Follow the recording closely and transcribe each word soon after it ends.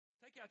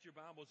Take out your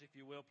Bibles, if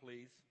you will,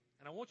 please.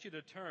 And I want you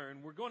to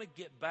turn. We're going to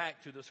get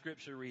back to the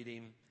scripture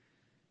reading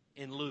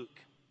in Luke.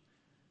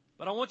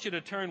 But I want you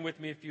to turn with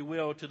me, if you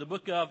will, to the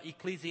book of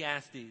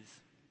Ecclesiastes.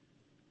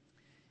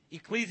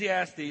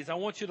 Ecclesiastes, I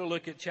want you to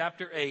look at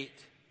chapter 8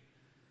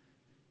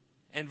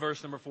 and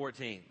verse number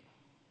 14.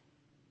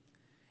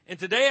 And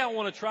today I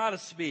want to try to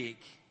speak,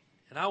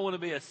 and I want to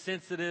be as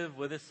sensitive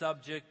with this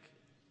subject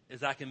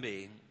as I can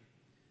be,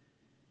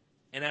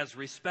 and as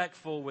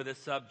respectful with this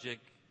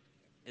subject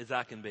as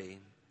I can be.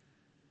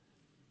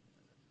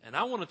 And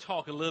I want to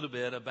talk a little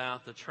bit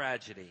about the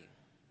tragedy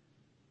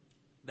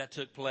that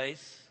took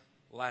place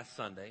last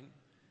Sunday,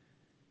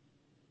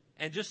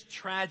 and just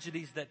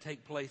tragedies that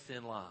take place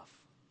in life.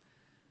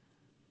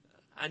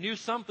 I knew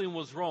something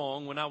was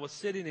wrong when I was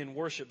sitting in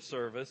worship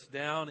service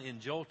down in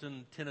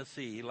Jolton,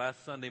 Tennessee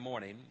last Sunday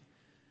morning,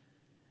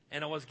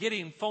 and I was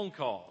getting phone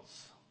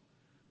calls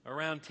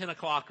around 10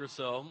 o'clock or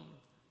so,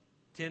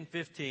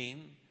 10:15,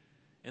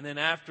 and then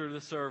after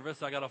the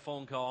service I got a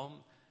phone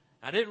call.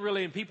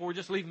 And people were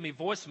just leaving me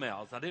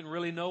voicemails. I didn't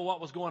really know what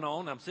was going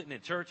on. I'm sitting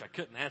in church. I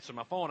couldn't answer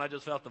my phone. I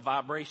just felt the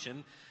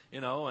vibration,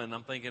 and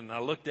I'm thinking, I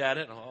looked at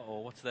it,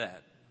 what's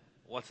that?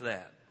 What's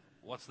that?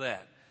 What's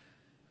that?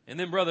 And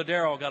then Brother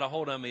Darrell got a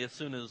hold of me as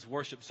soon as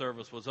worship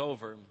service was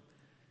over,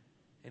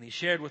 and he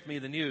shared with me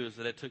the news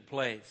that it took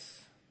place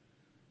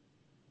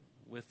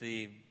with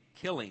the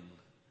killing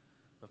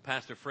of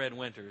Pastor Fred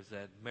Winters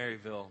at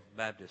Maryville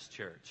Baptist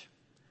Church.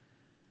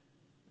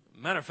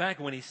 Matter of fact,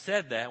 when he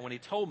said that, when he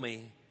told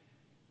me,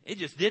 it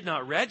just did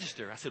not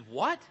register. I said,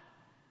 what?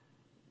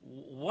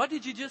 What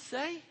did you just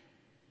say?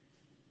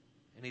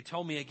 And he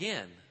told me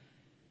again.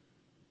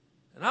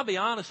 And I'll be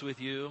honest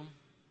with you,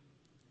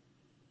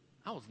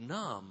 I was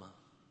numb.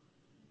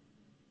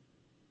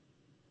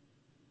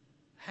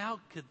 How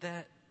could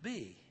that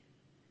be?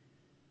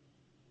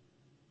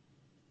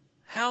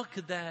 How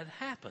could that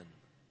happen?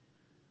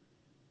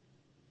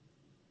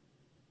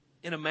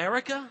 In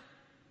America?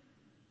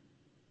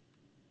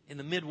 In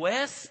the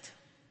Midwest?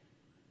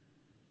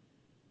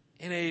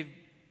 In a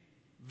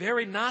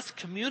very nice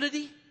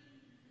community?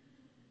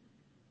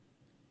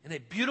 In a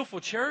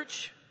beautiful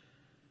church?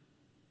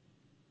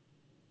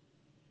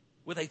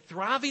 With a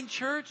thriving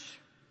church?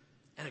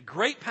 And a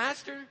great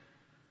pastor?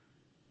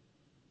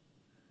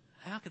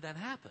 How could that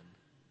happen?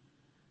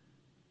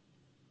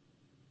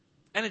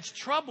 And it's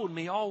troubled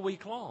me all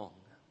week long.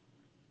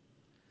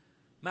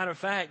 Matter of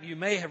fact, you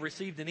may have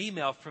received an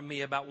email from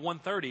me about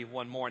 1:30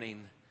 one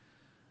morning.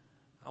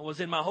 I was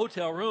in my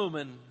hotel room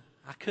and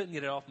I couldn't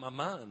get it off my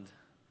mind.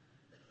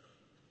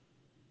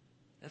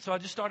 And so I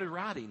just started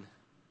writing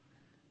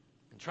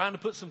and trying to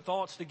put some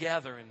thoughts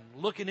together and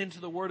looking into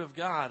the Word of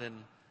God.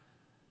 And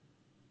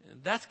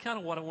that's kind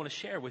of what I want to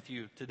share with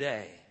you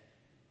today.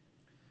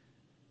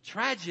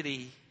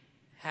 Tragedy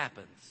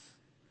happens.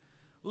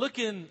 Look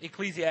in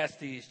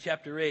Ecclesiastes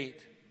chapter 8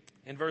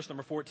 and verse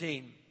number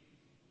 14.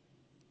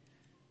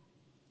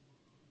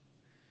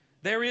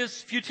 There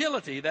is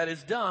futility that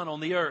is done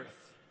on the earth.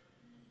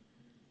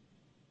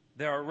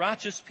 There are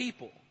righteous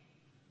people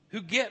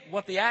who get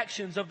what the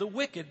actions of the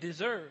wicked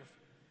deserve.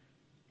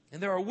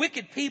 And there are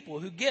wicked people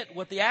who get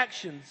what the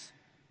actions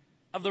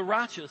of the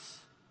righteous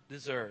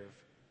deserve.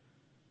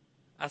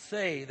 I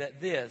say that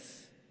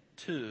this,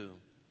 too,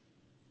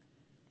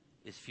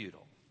 is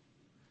futile.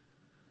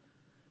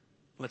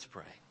 Let's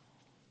pray.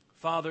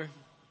 Father,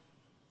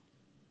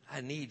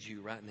 I need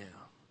you right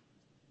now.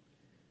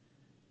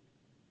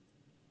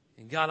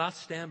 And God, I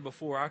stand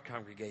before our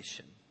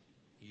congregation,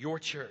 your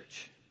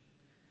church.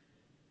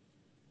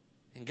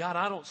 And God,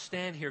 I don't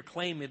stand here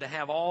claiming to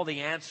have all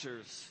the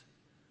answers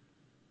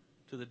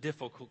to the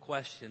difficult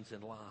questions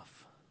in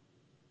life.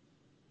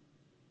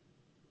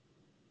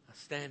 I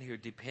stand here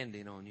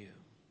depending on you.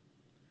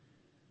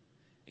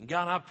 And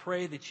God, I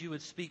pray that you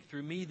would speak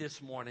through me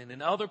this morning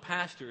and other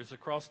pastors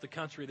across the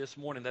country this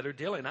morning that are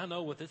dealing, I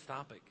know, with this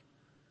topic.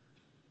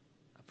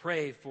 I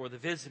pray for the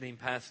visiting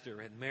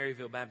pastor at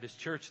Maryville Baptist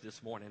Church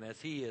this morning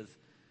as he is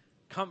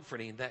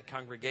comforting that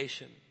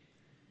congregation,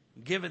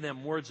 giving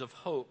them words of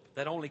hope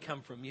that only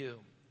come from you.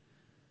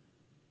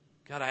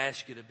 God, I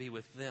ask you to be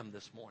with them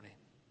this morning.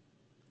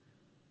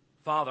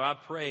 Father, I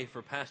pray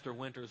for Pastor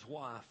Winter's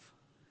wife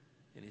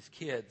and his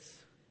kids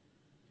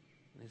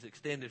and his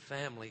extended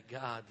family.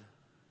 God,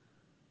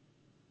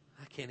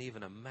 I can't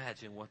even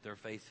imagine what they're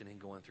facing and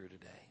going through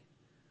today.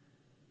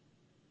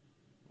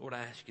 Lord, I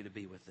ask you to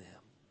be with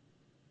them.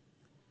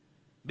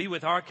 Be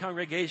with our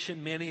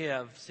congregation. Many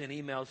have sent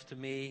emails to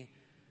me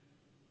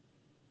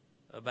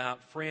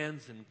about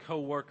friends and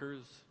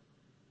co-workers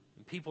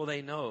and people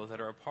they know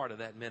that are a part of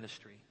that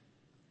ministry.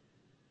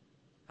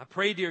 I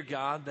pray, dear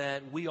God,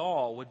 that we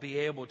all would be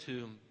able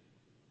to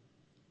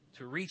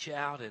reach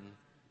out and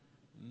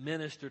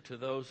minister to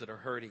those that are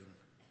hurting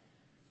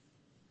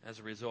as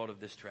a result of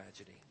this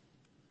tragedy.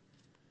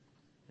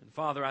 And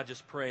Father, I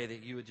just pray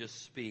that you would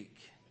just speak.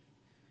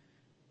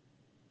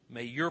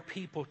 May your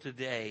people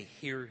today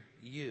hear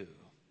you.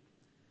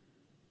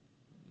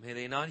 May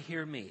they not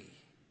hear me.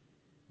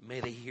 May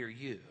they hear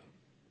you.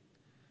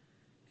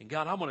 And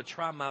God, I'm going to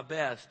try my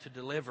best to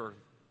deliver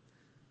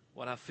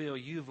what I feel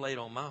you've laid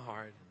on my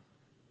heart,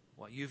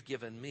 what you've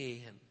given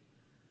me.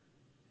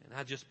 And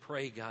I just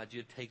pray, God,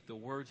 you'd take the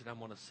words that I'm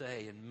going to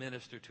say and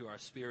minister to our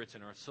spirits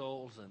and our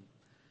souls.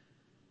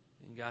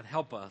 And God,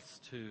 help us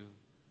to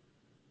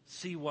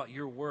see what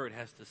your word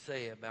has to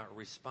say about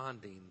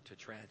responding to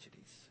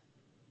tragedies.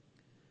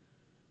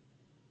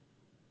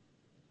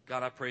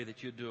 God, I pray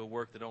that you'd do a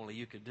work that only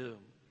you could do.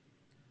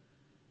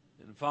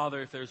 And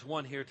Father, if there's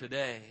one here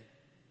today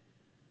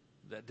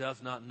that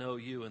does not know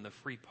you and the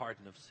free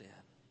pardon of sin,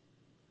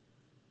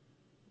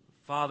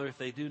 Father, if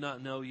they do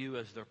not know you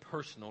as their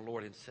personal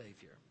Lord and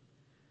Savior,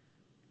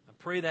 I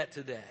pray that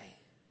today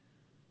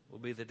will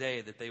be the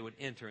day that they would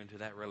enter into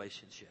that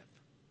relationship.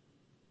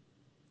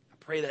 I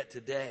pray that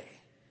today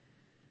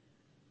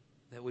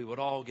that we would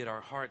all get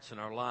our hearts and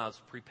our lives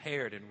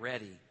prepared and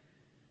ready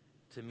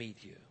to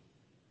meet you.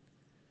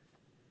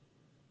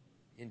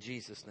 In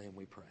Jesus' name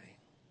we pray.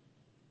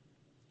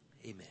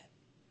 Amen.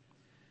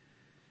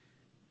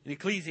 In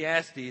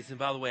Ecclesiastes, and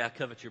by the way, I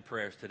covet your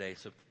prayers today,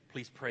 so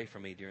please pray for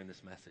me during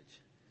this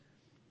message.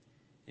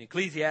 In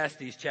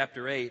Ecclesiastes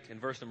chapter 8 and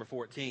verse number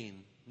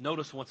 14,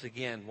 notice once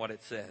again what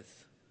it says.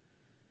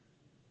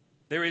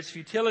 There is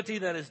futility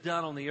that is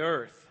done on the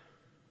earth.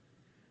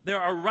 There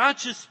are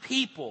righteous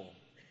people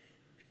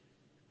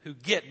who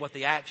get what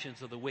the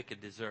actions of the wicked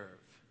deserve.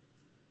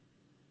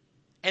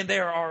 And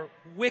there are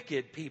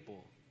wicked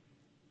people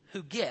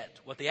who get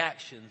what the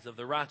actions of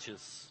the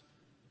righteous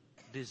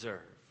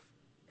deserve.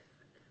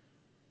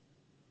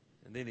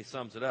 And then he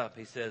sums it up.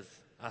 He says,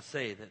 I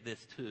say that this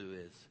too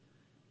is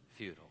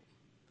futile.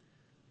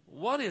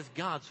 What is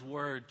God's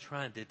word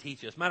trying to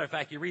teach us? Matter of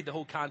fact, you read the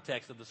whole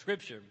context of the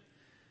scripture,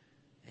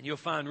 and you'll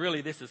find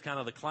really this is kind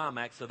of the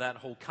climax of that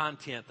whole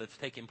content that's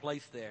taking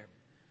place there.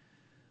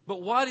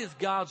 But what is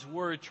God's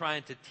word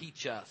trying to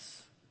teach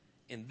us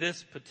in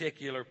this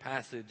particular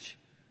passage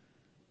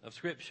of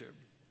scripture?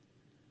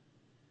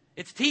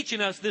 It's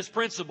teaching us this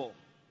principle.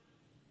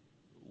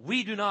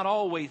 We do not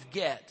always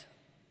get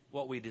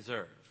what we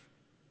deserve.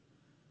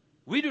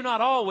 We do not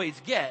always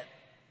get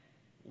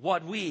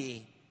what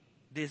we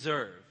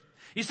deserve.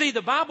 You see,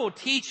 the Bible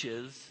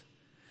teaches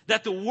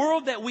that the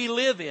world that we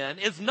live in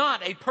is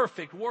not a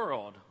perfect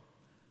world.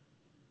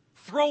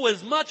 Throw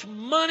as much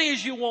money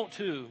as you want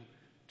to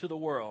the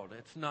world.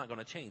 It's not going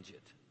to change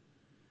it.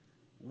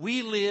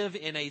 We live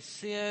in a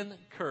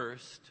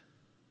sin-cursed,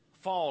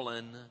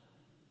 fallen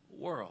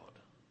world.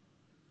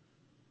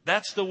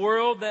 That's the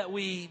world that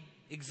we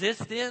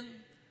exist in.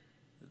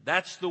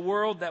 That's the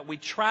world that we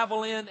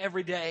travel in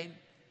every day.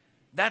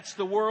 That's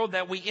the world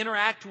that we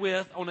interact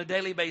with on a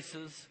daily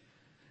basis.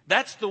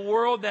 That's the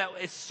world that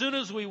as soon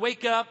as we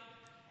wake up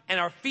and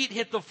our feet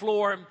hit the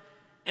floor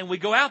and we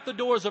go out the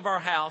doors of our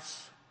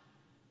house,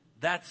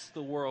 that's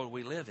the world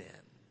we live in.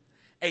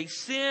 A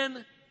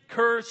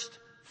sin-cursed,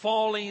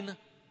 fallen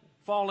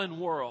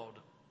world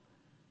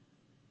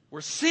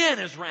where sin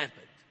is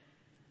rampant.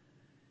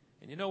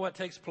 And you know what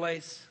takes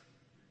place?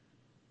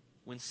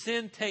 When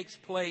sin takes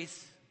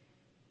place,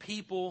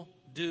 people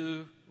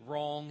do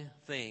wrong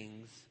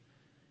things.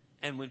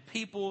 And when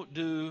people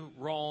do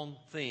wrong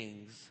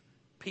things,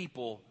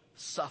 people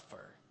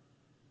suffer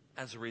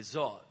as a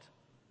result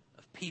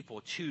of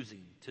people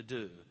choosing to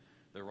do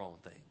the wrong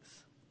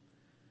things.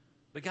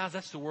 But guys,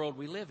 that's the world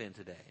we live in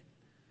today.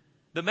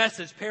 The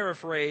Message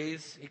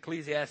paraphrase,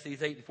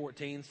 Ecclesiastes 8 and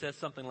 14, says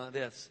something like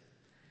this.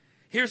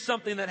 Here's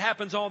something that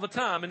happens all the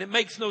time, and it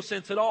makes no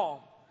sense at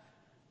all.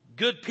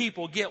 Good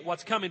people get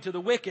what's coming to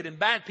the wicked, and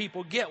bad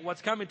people get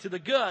what's coming to the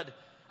good.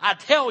 I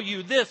tell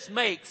you, this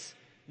makes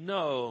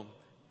no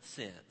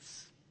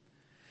sense.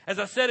 As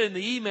I said in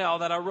the email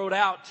that I wrote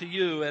out to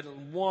you at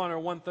 1 or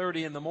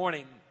 1:30 in the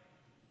morning,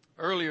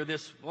 earlier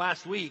this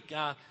last week,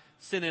 I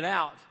sent it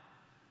out.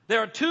 There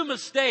are two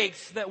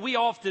mistakes that we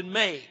often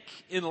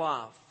make in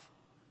life.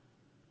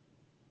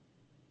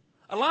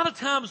 A lot of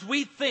times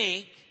we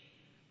think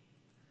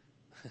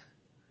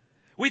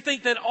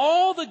that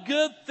all the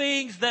good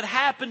things that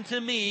happen to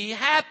me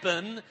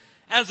happen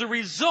as a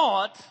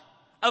result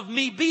of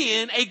me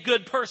being a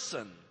good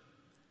person.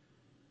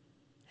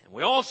 And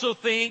we also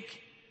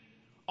think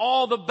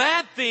all the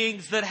bad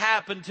things that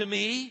happen to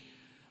me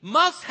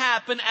must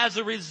happen as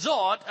a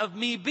result of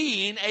me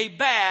being a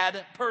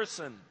bad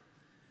person.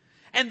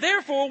 And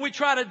therefore we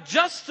try to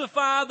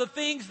justify the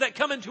things that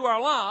come into our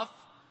life.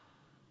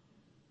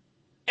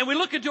 And we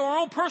look into our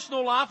own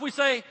personal life, we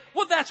say,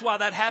 well, that's why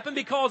that happened,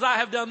 because I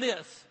have done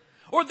this.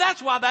 Or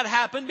that's why that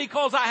happened,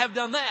 because I have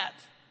done that.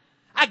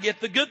 I get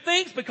the good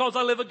things because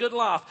I live a good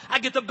life. I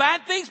get the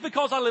bad things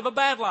because I live a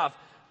bad life.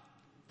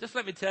 Just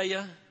let me tell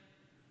you,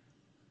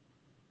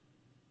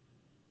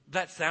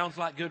 that sounds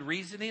like good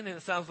reasoning and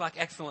it sounds like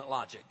excellent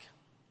logic.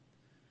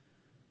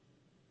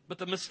 But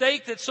the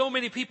mistake that so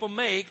many people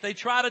make, they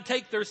try to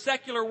take their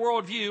secular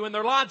worldview and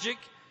their logic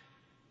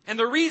and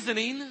their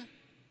reasoning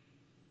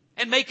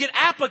and make it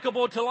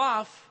applicable to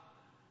life.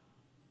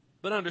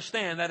 But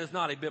understand that is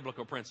not a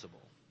biblical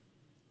principle.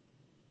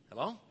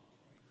 Hello?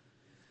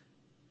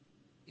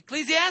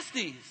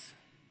 Ecclesiastes.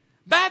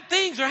 Bad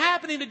things are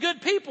happening to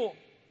good people.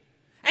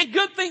 And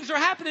good things are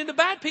happening to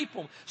bad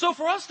people. So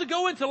for us to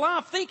go into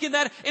life thinking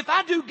that if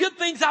I do good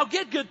things, I'll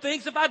get good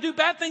things. If I do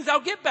bad things,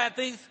 I'll get bad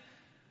things.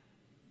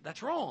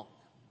 That's wrong.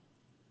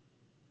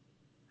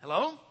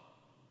 Hello?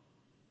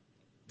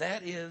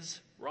 That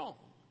is wrong.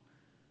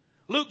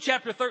 Luke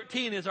chapter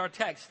 13 is our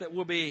text that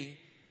we'll be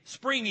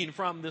springing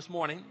from this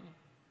morning.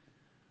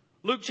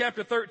 Luke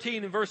chapter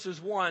 13 and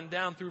verses 1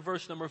 down through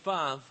verse number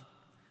 5,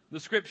 the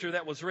scripture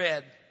that was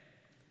read.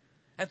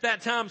 At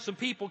that time, some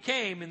people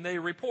came and they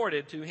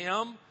reported to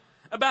him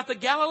about the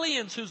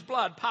Galileans whose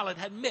blood Pilate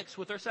had mixed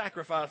with their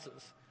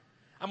sacrifices.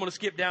 I'm going to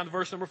skip down to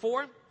verse number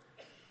 4.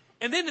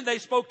 And then they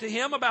spoke to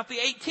him about the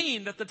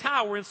 18 that the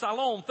tower in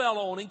Siloam fell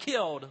on and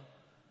killed.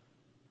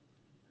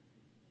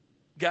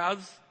 Guys,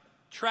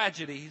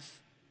 tragedies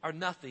are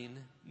nothing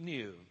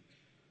new.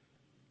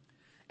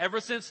 Ever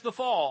since the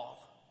fall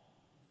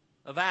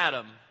of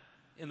Adam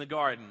in the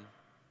garden,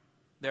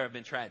 there have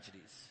been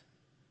tragedies.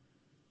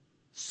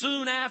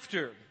 Soon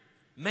after,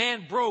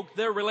 man broke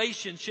their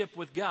relationship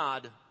with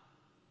God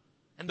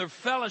and their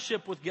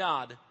fellowship with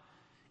God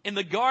in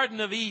the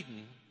Garden of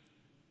Eden.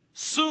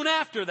 Soon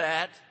after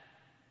that,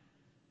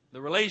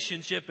 the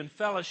relationship and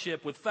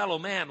fellowship with fellow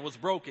man was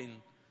broken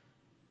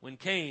when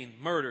Cain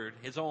murdered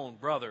his own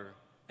brother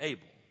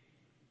Abel.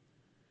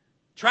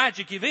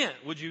 Tragic event,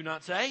 would you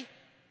not say?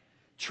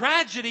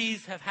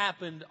 Tragedies have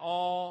happened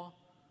all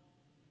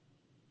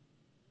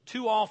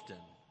too often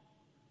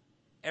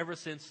ever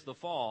since the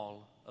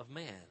fall of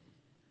man.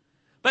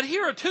 But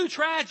here are two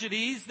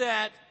tragedies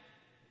that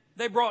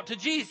they brought to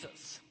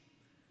Jesus.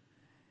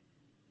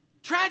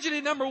 Tragedy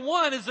number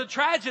one is the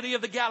tragedy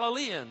of the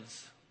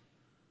Galileans.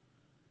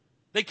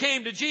 They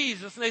came to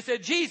Jesus and they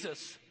said,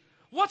 Jesus,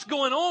 what's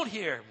going on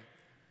here?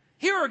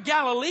 Here are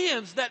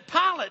Galileans that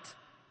Pilate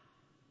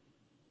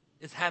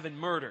is having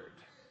murdered.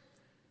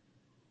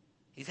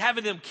 He's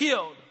having them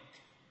killed.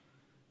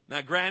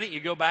 Now, granted, you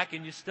go back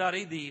and you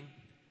study the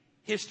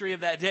history of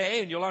that day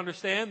and you'll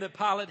understand that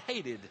Pilate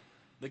hated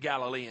the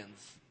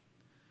Galileans.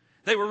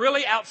 They were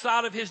really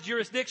outside of his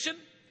jurisdiction.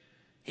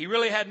 He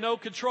really had no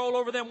control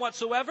over them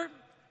whatsoever.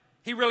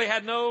 He really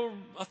had no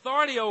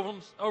authority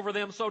over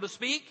them, so to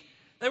speak.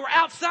 They were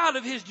outside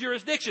of his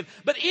jurisdiction.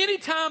 But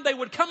anytime they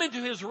would come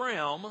into his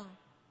realm,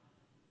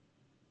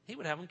 he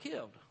would have them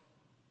killed.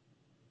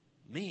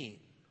 Mean,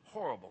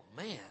 horrible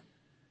man.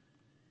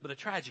 But a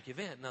tragic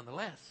event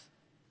nonetheless.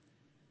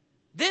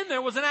 Then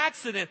there was an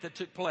accident that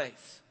took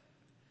place.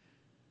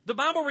 The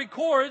Bible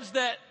records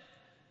that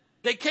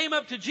they came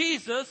up to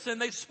Jesus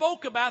and they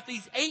spoke about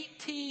these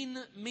 18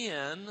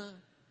 men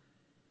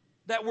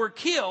that were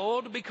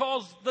killed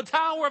because the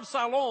Tower of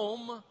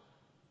Siloam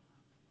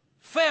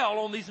fell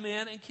on these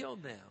men and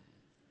killed them.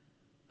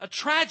 A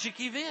tragic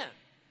event.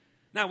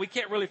 Now, we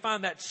can't really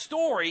find that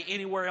story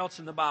anywhere else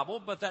in the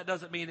Bible, but that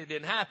doesn't mean it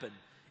didn't happen.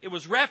 It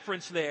was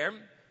referenced there. And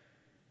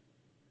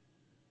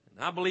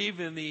I believe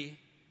in the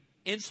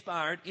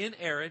inspired,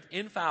 inerrant,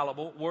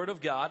 infallible Word of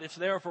God. It's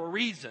there for a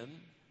reason.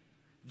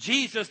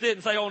 Jesus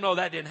didn't say, oh no,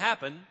 that didn't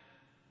happen.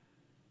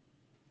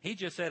 He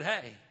just said,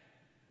 hey,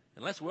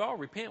 unless we all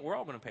repent, we're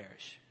all going to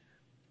perish.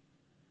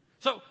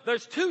 So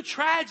there's two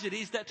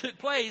tragedies that took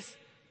place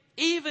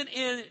even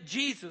in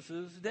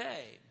Jesus'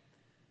 day.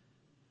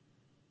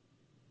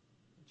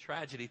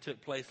 Tragedy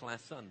took place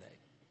last Sunday.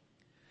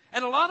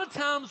 And a lot of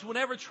times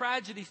whenever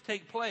tragedies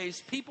take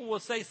place, people will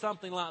say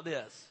something like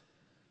this.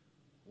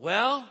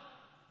 Well,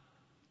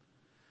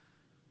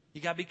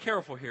 you got to be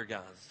careful here,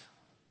 guys.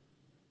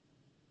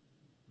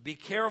 Be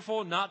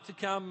careful not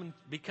to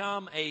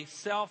become a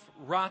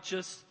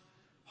self-righteous,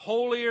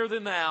 holier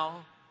than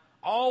thou,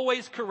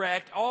 always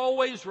correct,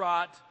 always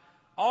right,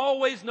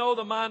 always know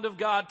the mind of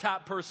God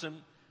type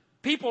person.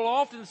 People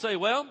often say,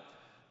 well,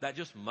 that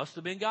just must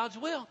have been God's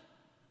will.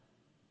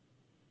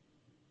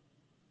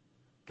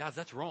 Guys,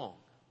 that's wrong.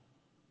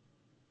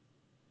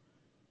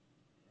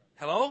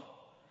 Hello?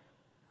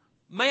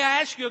 May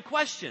I ask you a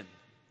question?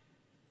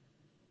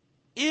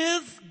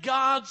 Is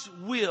God's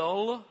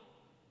will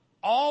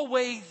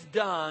always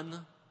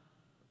done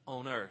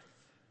on earth?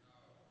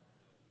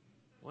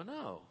 Well,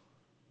 no.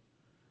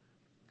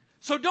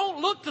 So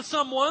don't look to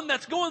someone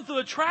that's going through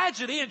a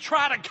tragedy and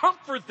try to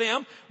comfort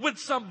them with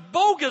some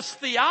bogus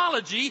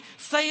theology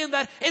saying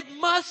that it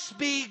must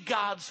be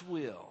God's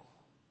will.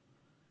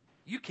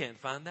 You can't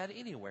find that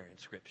anywhere in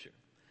Scripture.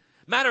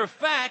 Matter of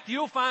fact,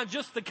 you'll find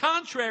just the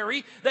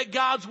contrary, that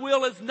God's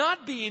will is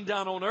not being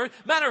done on earth.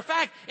 Matter of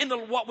fact, in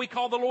what we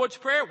call the Lord's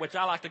Prayer, which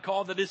I like to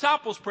call the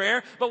disciples'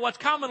 prayer, but what's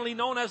commonly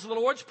known as the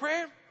Lord's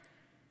Prayer,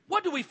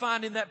 what do we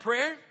find in that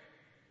prayer?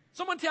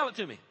 Someone tell it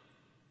to me.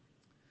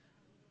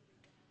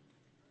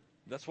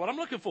 That's what I'm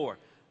looking for.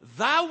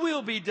 Thy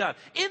will be done.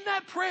 In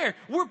that prayer,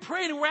 we're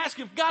praying and we're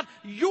asking, God,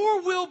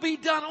 your will be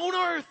done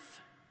on earth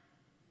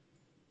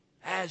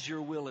as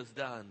your will is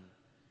done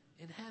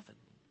in heaven.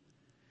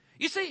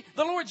 You see,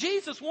 the Lord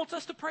Jesus wants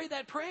us to pray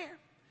that prayer.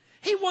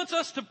 He wants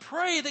us to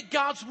pray that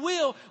God's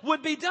will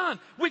would be done,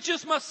 which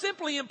just must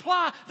simply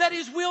imply that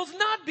His will's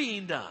not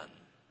being done.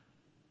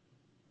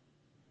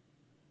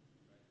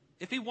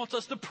 if he wants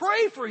us to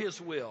pray for his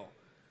will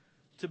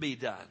to be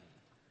done.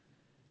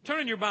 Turn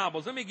in your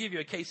Bibles. Let me give you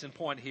a case in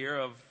point here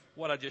of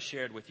what I just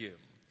shared with you.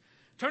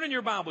 Turn in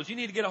your Bibles. You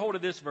need to get a hold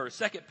of this verse,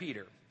 2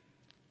 Peter.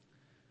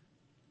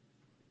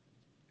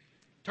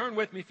 Turn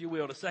with me, if you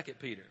will, to 2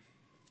 Peter.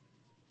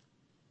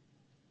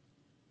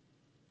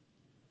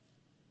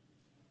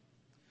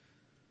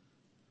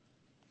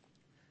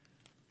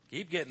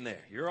 Keep getting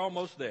there. You're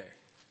almost there.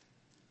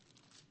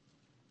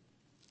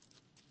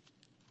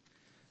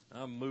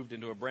 I've moved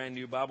into a brand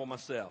new Bible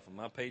myself, and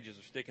my pages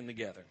are sticking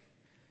together.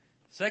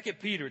 2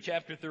 Peter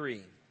chapter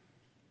 3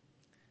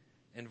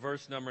 and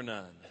verse number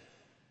 9.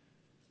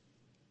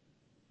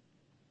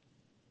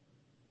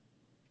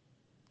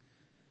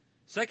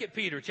 2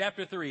 Peter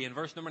chapter 3 and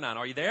verse number 9.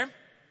 Are you there?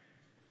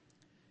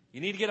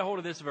 You need to get a hold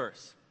of this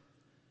verse.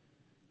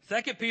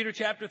 2 Peter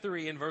chapter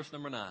 3 and verse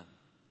number 9.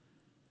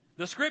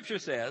 The scripture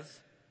says,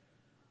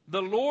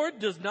 "The Lord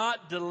does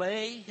not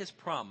delay his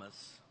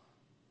promise,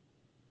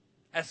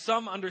 as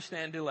some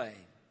understand delay,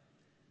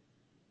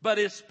 but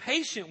is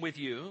patient with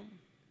you,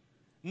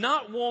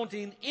 not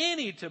wanting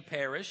any to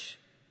perish,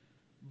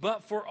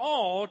 but for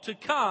all to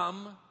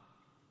come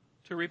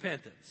to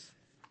repentance."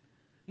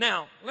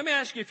 Now, let me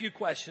ask you a few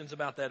questions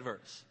about that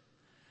verse.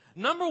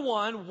 Number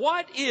one,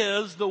 what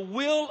is the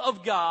will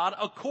of God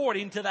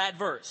according to that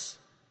verse?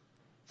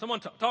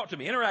 Someone talk to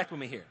me. Interact with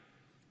me here.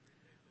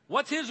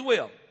 What's his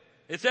will?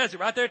 It says it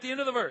right there at the end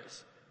of the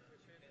verse.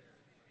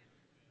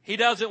 He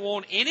doesn't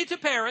want any to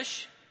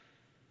perish,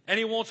 and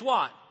he wants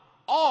what?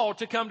 All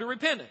to come to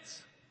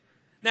repentance.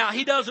 Now,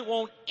 he doesn't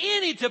want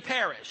any to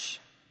perish,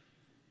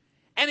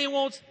 and he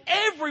wants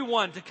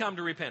everyone to come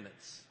to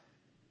repentance.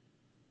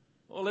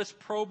 Well, let's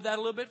probe that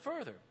a little bit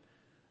further.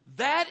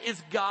 That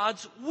is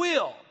God's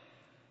will.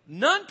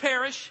 None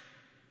perish,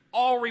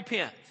 all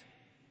repent.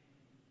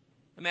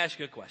 Let me ask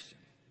you a question.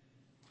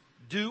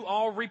 Do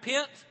all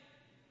repent?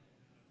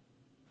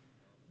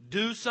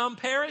 Do some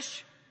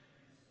perish?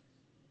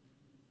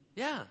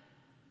 Yeah.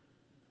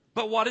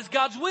 But what is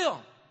God's will?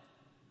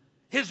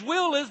 His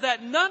will is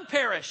that none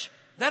perish,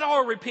 that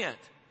all repent.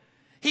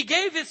 He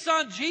gave his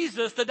son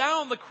Jesus to die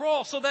on the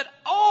cross so that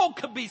all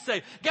could be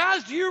saved.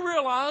 Guys, do you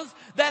realize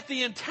that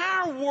the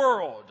entire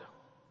world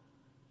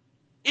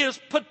is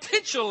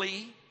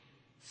potentially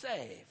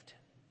saved?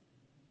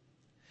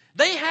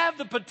 They have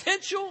the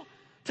potential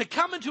to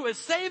come into a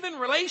saving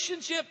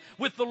relationship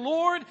with the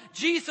Lord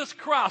Jesus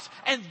Christ.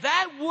 And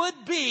that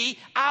would be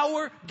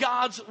our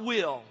God's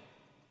will.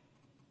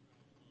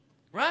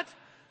 Right?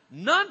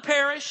 None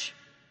perish,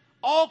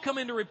 all come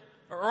into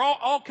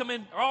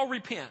all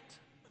repent.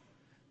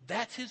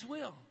 That's his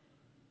will.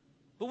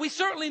 But we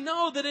certainly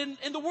know that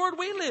in the world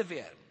we live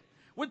in,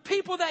 with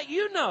people that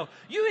you know,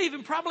 you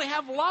even probably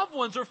have loved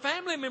ones or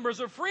family members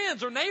or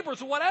friends or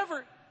neighbors or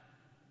whatever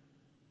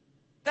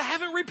that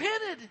haven't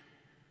repented.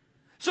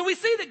 So we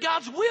see that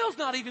God's will's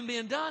not even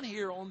being done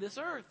here on this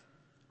earth,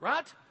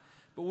 right?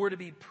 But we're to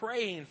be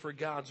praying for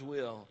God's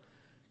will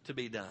to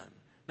be done.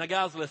 Now,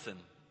 guys, listen.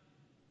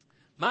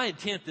 My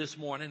intent this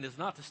morning is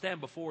not to stand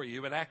before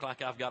you and act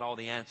like I've got all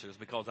the answers,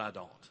 because I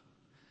don't.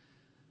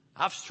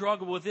 I've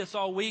struggled with this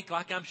all week,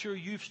 like I'm sure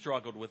you've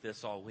struggled with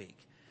this all week.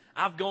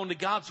 I've gone to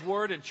God's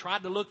Word and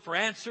tried to look for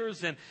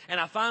answers, and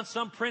I find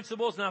some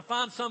principles and I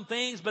find some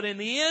things, but in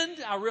the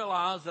end, I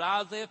realize that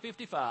Isaiah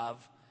 55,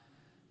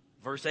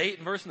 verse 8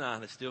 and verse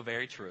 9 is still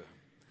very true.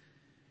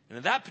 And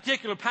in that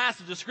particular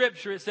passage of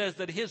Scripture, it says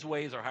that his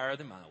ways are higher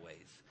than my ways,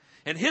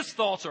 and his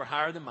thoughts are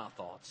higher than my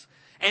thoughts.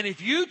 And if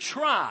you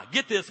try,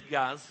 get this,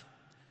 guys,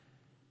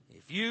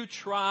 if you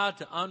try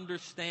to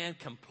understand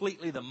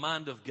completely the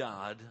mind of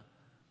God,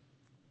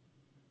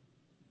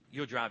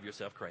 you'll drive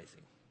yourself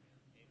crazy.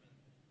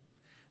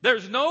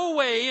 There's no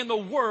way in the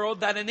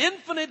world that an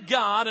infinite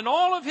God and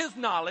all of his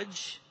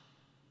knowledge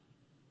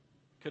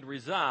could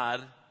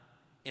reside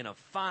in a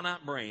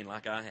finite brain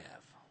like I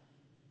have.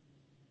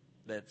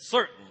 That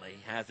certainly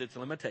has its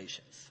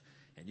limitations.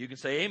 And you can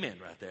say amen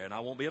right there, and I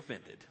won't be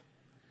offended.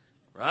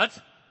 Right?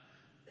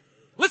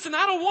 Listen,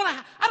 I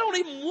don't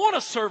even want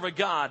to serve a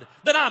God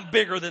that I'm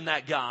bigger than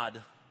that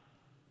God.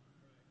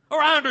 Or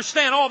I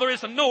understand all there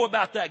is to know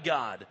about that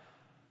God.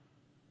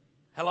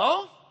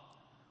 Hello?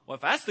 Well,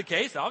 if that's the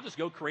case, I'll just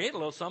go create a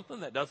little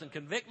something that doesn't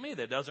convict me,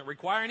 that doesn't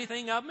require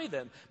anything of me,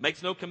 that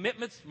makes no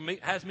commitments,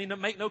 has me to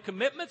make no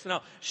commitments, and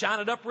I'll shine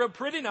it up real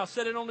pretty, and I'll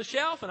set it on the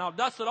shelf, and I'll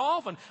dust it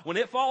off, and when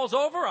it falls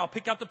over, I'll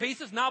pick up the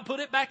pieces, and I'll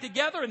put it back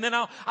together, and then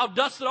I'll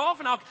dust it off,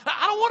 and I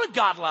don't want a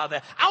God like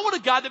that. I want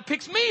a God that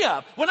picks me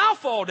up when I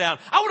fall down.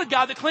 I want a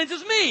God that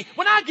cleanses me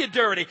when I get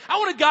dirty. I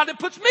want a God that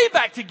puts me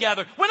back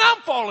together when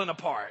I'm falling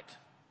apart.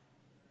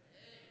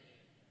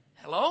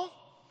 Hello?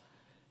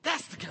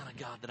 That's the kind of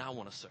God that I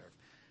want to serve.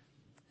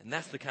 And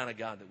that's the kind of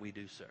God that we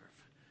do serve.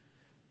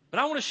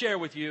 But I want to share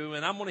with you,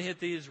 and I'm going to hit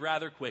these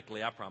rather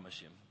quickly, I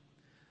promise you.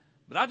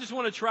 But I just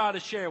want to try to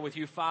share with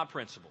you 5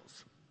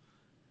 principles.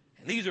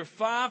 And these are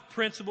 5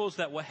 principles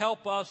that will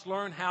help us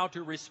learn how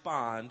to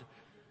respond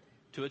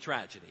to a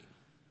tragedy.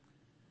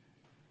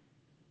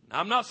 Now,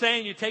 I'm not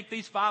saying you take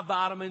these 5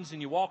 vitamins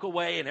and you walk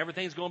away and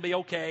everything's going to be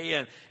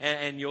okay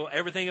and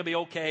everything will be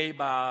okay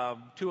by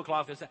 2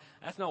 o'clock.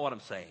 That's not what I'm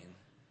saying.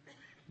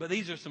 But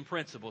these are some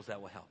principles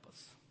that will help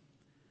us.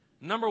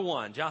 Number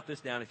 1, jot this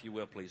down if you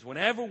will, please.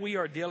 Whenever we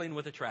are dealing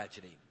with a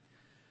tragedy,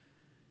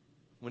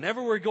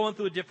 whenever we're going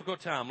through a difficult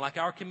time, like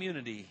our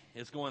community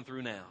is going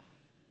through now,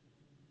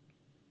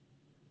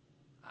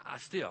 I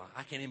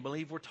can't even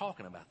believe we're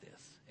talking about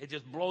this. It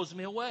just blows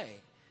me away.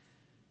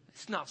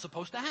 It's not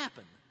supposed to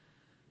happen.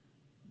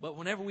 But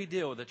whenever we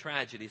deal with a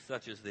tragedy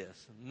such as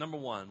this, number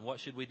 1, what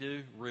should we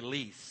do?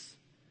 Release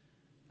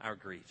our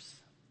griefs.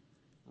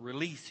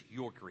 Release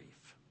your grief.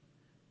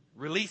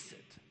 Release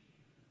it.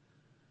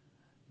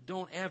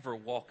 Don't ever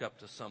walk up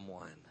to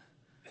someone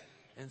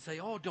and say,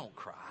 oh, don't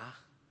cry.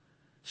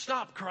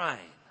 Stop crying.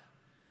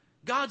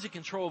 God's in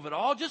control of it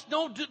all. Just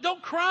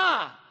don't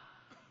cry.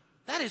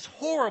 That is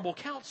horrible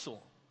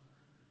counsel.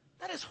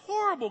 That is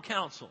horrible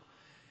counsel.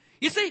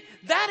 You see,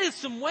 that is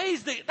some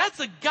ways that's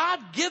a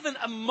God-given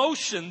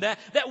emotion that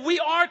we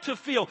are to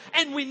feel.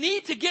 And we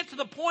need to get to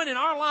the point in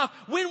our life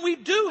when we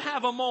do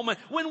have a moment,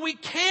 when we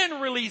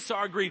can release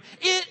our grief.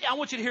 I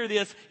want you to hear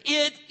this.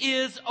 It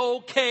is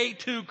okay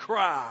to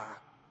cry.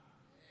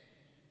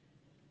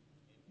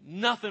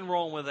 Nothing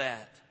wrong with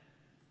that.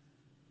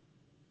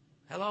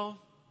 Hello?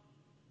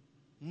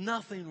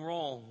 Nothing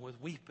wrong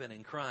with weeping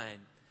and crying.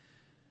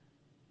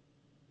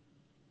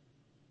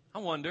 I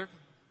wonder,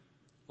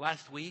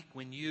 last week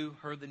when you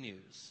heard the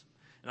news,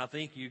 and I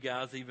think you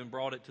guys even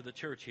brought it to the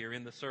church here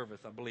in the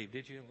service, I believe.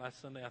 Did you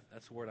last Sunday?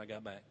 That's the word I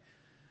got back.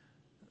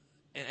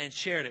 And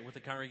shared it with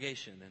the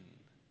congregation. And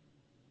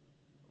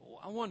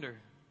I wonder,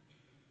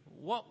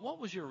 what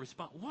was your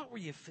response? What were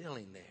you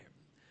feeling there?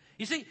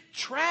 You see,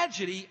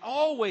 tragedy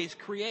always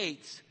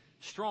creates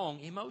strong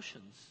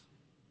emotions.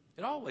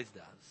 It always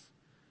does.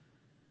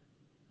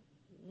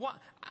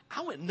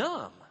 I went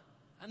numb.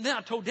 And then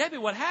I told Debbie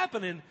what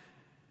happened, and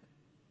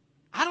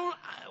how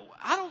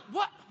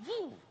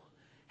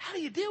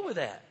do you deal with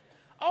that?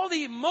 All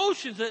the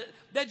emotions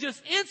that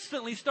just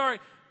instantly start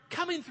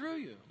coming through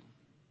you.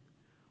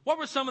 What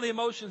were some of the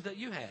emotions that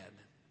you had?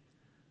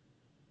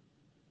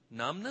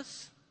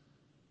 Numbness?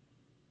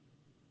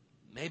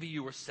 Maybe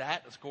you were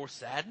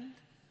saddened.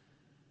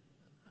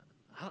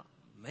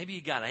 Maybe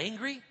you got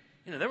angry.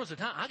 There was a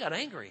time I got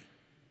angry.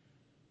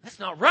 That's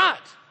not right.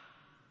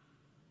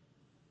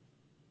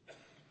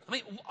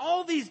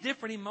 All these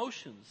different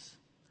emotions.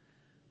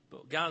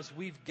 But guys,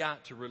 we've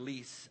got to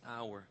release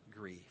our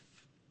grief.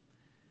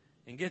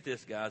 And get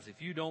this, guys,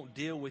 if you don't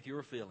deal with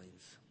your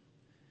feelings,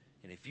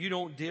 and if you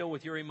don't deal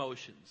with your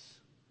emotions,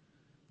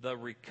 the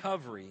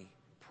recovery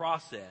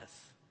process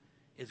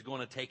is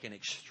going to take an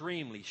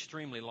extremely,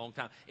 extremely long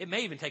time. It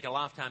may even take a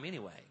lifetime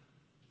anyway.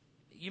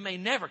 You may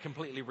never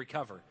completely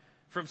recover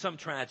from some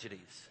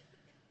tragedies.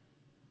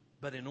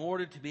 But in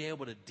order to be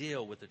able to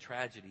deal with the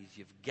tragedies,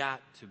 you've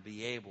got to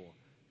be able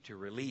to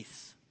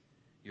release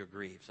your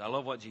griefs. I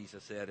love what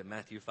Jesus said in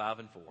Matthew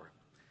 5:4.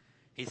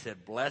 He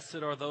said, "Blessed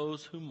are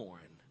those who mourn,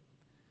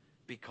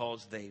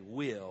 because they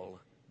will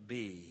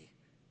be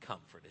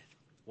comforted."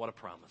 What a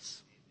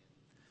promise.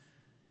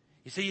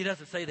 You see, he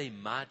doesn't say they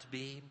might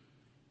be.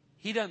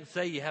 He doesn't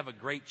say you have a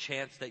great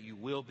chance that you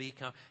will be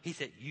comforted. He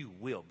said you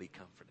will be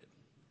comforted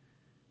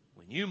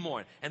when you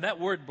mourn. And that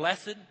word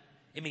blessed,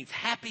 it means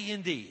happy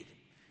indeed.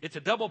 It's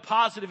a double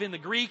positive in the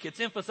Greek. It's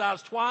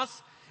emphasized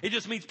twice. It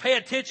just means pay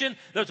attention.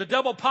 There's a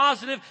double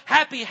positive.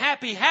 Happy,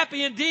 happy,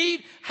 happy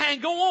indeed.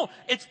 And go on.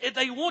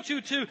 They want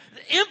you to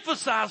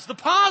emphasize the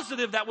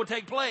positive that will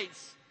take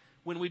place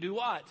when we do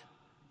what?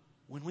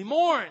 When we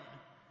mourn.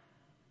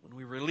 When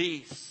we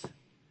release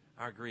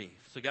our grief.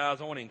 So guys,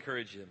 I want to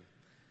encourage you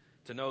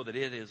to know that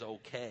it is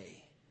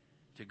okay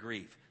to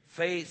grieve.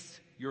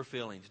 Face your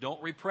feelings.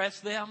 Don't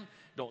repress them.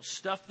 Don't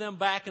stuff them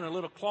back in a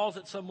little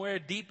closet somewhere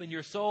deep in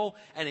your soul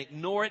and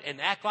ignore it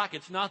and act like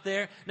it's not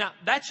there. Now,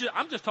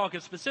 I'm just talking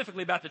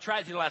specifically about the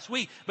tragedy last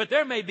week, but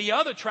there may be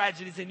other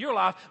tragedies in your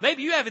life.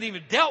 Maybe you haven't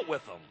even dealt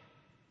with them.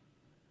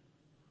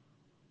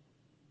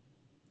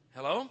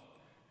 Hello?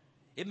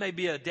 It may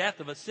be a death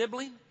of a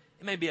sibling.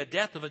 It may be a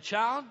death of a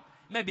child.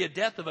 It may be a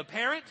death of a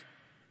parent.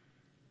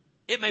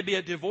 It may be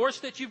a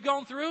divorce that you've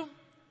gone through.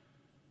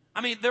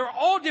 There are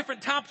all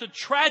different types of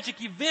tragic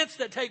events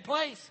that take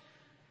place.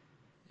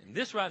 And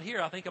this right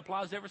here, I think,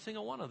 applies to every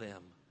single one of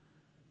them.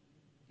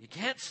 You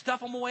can't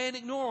stuff them away and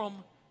ignore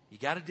them. You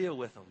got to deal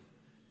with them.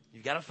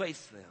 You've got to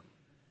face them.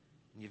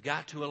 And you've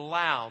got to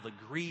allow the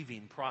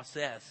grieving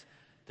process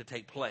to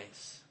take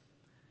place.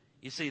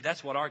 You see,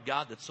 that's what our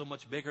God that's so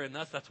much bigger than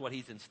us, that's what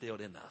He's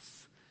instilled in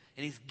us.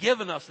 And He's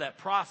given us that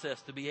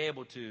process to be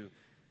able to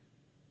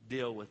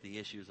deal with the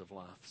issues of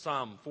life.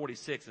 Psalm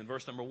 46 and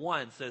verse number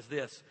 1 says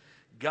this: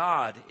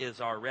 God is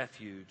our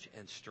refuge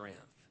and strength,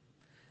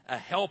 a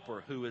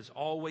helper who is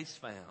always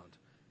found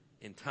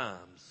in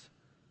times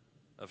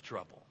of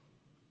trouble.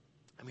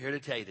 I'm here to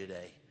tell you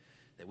today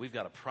that we've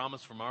got a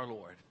promise from our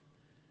Lord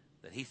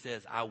that He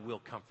says, I will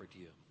comfort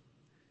you.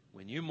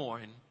 When you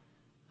mourn,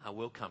 I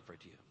will comfort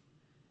you.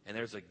 And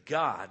there's a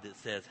God that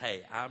says,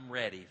 hey, I'm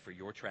ready for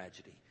your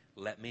tragedy.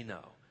 let me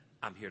know.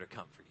 I'm here to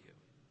comfort you.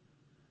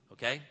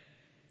 Okay?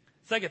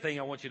 Second thing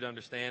I want you to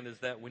understand is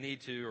that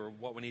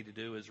what we need to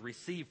do is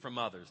receive from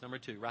others. Number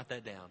 2, write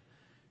that down.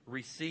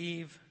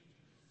 Receive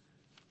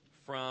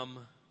from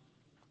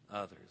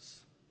others.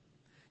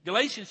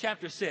 Galatians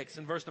chapter 6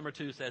 and verse number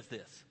 2 says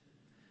this.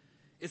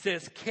 It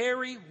says,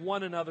 carry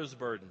one another's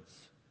burdens,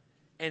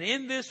 and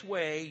in this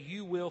way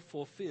you will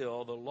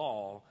fulfill the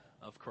law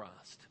of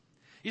Christ.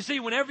 You see,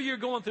 whenever you're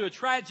going through a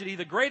tragedy,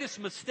 the greatest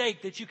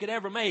mistake that you could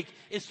ever make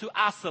is to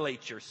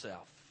isolate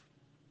yourself.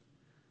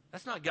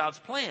 That's not God's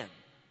plan.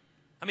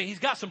 I mean, He's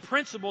got some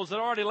principles that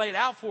are already laid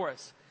out for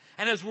us.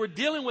 And as we're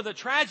dealing with a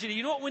tragedy,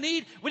 you know what we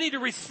need? We need to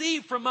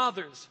receive from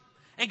others.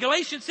 And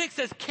Galatians 6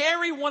 says,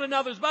 carry one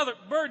another's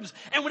burdens.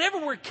 And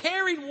whenever we're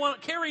carrying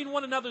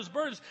one another's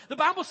burdens, the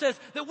Bible says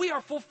that we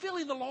are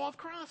fulfilling the law of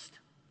Christ.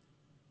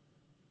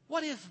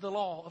 What is the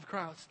law of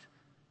Christ?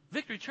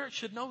 Victory Church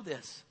should know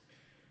this.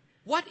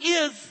 What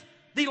is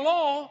the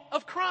law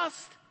of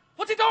Christ?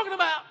 What's he talking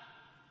about?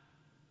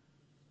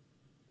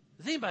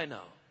 Does anybody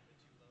know?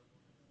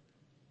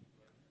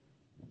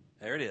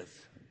 There it is.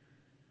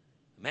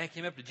 A man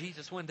came up to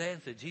Jesus one day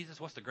and said, Jesus,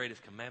 what's the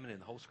greatest commandment in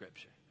the whole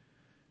Scripture?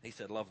 And he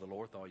said, love the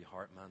Lord with all your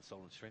heart, mind,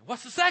 soul, and strength.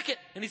 What's the second?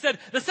 And he said,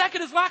 the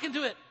second is likened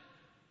to it.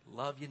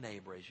 Love your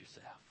neighbor as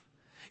yourself.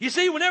 You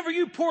see, whenever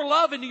you pour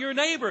love into your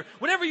neighbor,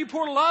 whenever you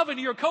pour love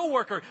into your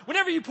coworker,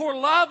 whenever you pour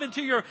love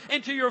into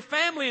your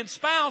family and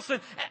spouse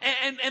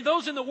and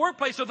those in the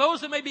workplace or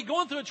those that may be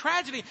going through a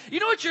tragedy, you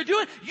know what you're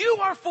doing? You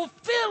are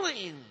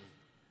fulfilling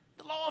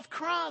the law of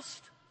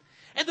Christ.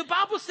 And the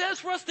Bible says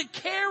for us to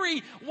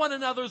carry one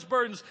another's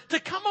burdens, to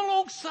come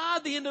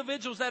alongside the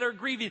individuals that are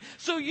grieving.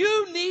 So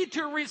you need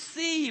to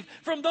receive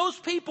from those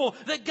people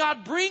that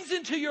God brings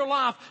into your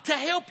life to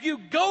help you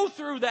go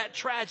through that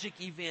tragic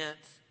event.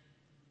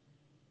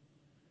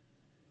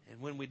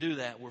 And when we do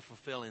that, we're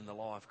fulfilling the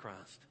law of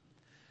Christ.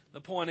 The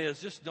point is,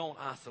 just don't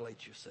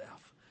isolate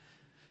yourself.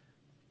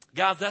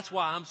 Guys, that's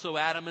why I'm so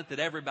adamant that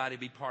everybody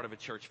be part of a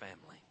church family.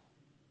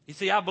 You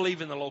see, I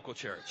believe in the local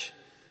church.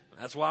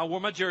 That's why I wore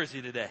my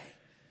jersey today.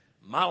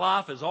 My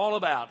life is all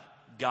about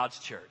God's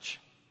church.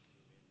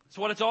 That's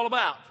what it's all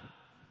about.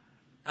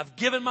 I've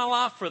given my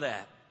life for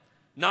that.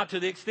 Not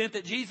to the extent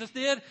that Jesus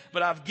did,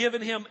 but I've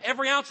given Him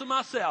every ounce of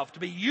myself to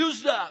be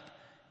used up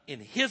in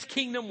His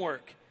kingdom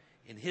work,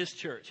 in His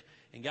church.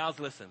 And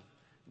guys, listen,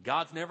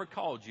 God's never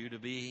called you to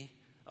be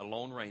a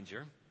lone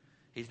ranger.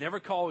 He's never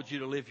called you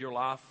to live your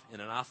life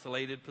in an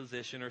isolated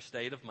position or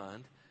state of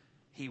mind.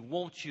 He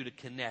wants you to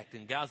connect.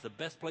 And guys, the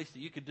best place that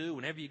you could do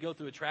whenever you go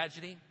through a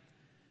tragedy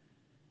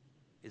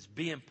is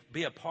be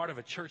a part of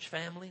a church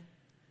family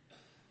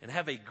and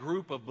have a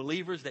group of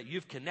believers that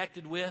you've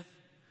connected with.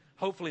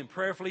 Hopefully and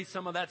prayerfully,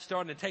 some of that's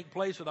starting to take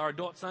place with our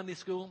adult Sunday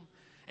school.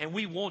 And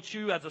we want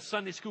you as a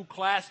Sunday school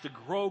class to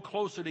grow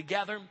closer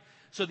together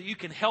so that you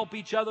can help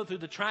each other through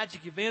the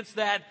tragic events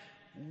that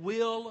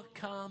will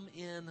come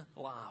in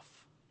life.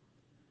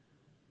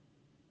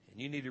 And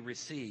you need to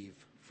receive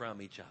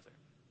from each other.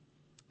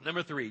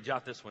 Number 3,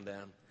 jot this one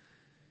down.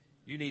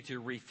 You need to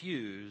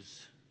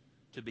refuse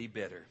to be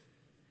bitter.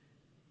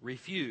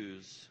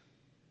 Refuse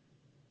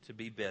to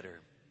be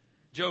bitter.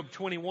 Job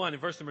 21 in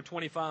verse number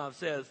 25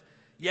 says,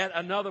 yet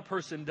another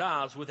person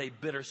dies with a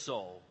bitter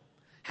soul,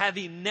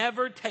 having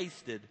never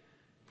tasted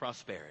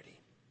prosperity,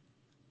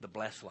 the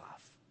blessed life,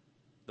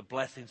 the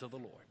blessings of the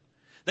Lord.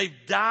 They've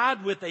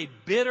died with a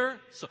bitter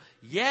soul.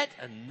 Yet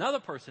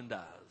another person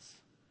dies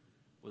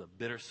with a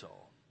bitter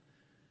soul.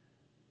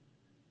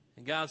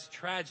 And God's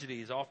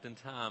tragedies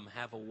oftentimes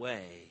have a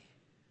way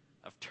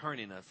of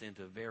turning us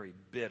into very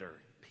bitter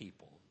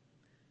people.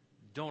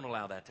 Don't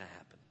allow that to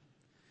happen.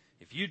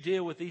 If you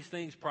deal with these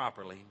things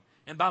properly,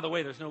 and by the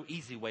way, there's no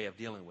easy way of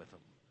dealing with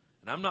them.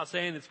 And I'm not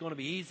saying it's going to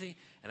be easy,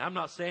 and I'm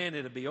not saying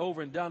it'll be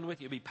over and done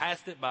with. You'll be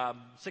past it by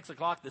 6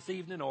 o'clock this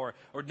evening or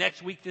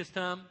next week this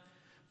time.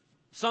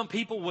 Some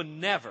people really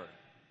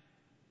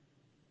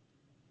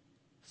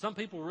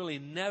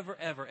never,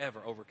 ever,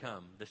 ever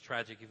overcome this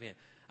tragic event.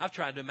 I've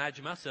tried to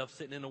imagine myself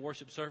sitting in a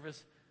worship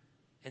service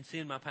and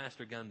seeing my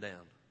pastor gunned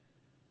down.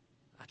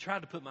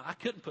 I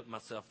couldn't put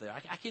myself there.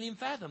 I can't even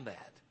fathom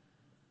that.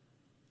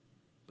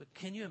 But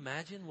can you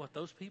imagine what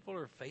those people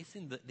are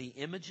facing? The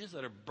images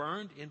that are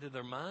burned into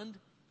their mind?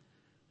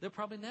 They'll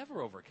probably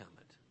never overcome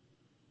it.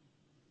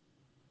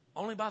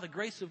 Only by the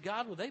grace of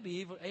God will they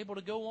be able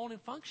to go on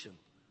and function.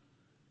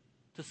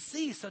 To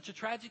see such a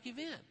tragic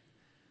event.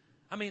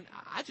 I mean,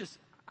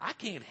 I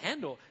can't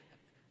handle.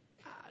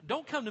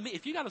 Don't come to me.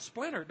 If you got a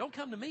splinter, don't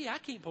come to me. I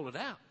can't pull it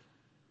out.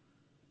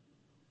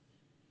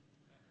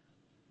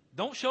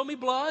 Don't show me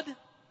blood.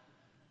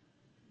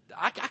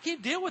 I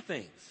can't deal with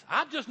things.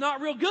 I'm just not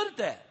real good at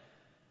that.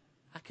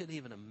 I couldn't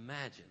even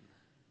imagine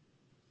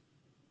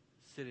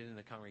sitting in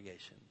a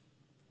congregation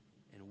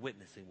and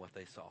witnessing what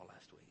they saw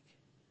last week.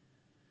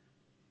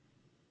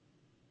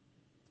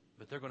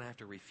 But they're going to have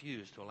to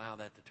refuse to allow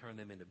that to turn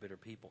them into bitter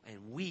people.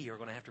 And we are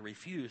going to have to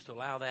refuse to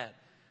allow that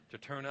to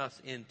turn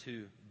us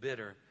into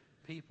bitter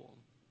people.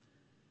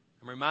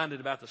 I'm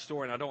reminded about the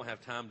story, and I don't have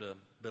time to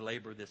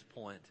belabor this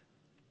point.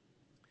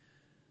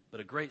 but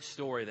a great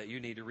story that you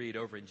need to read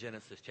over in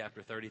Genesis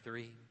chapter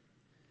 33.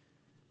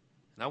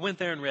 And I went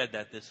there and read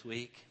that this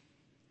week.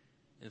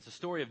 And it's a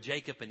story of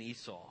Jacob and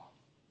Esau.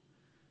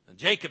 And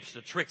Jacob's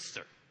the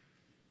trickster.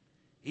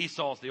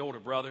 Esau's the older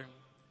brother.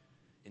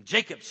 And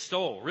Jacob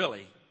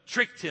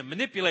tricked him,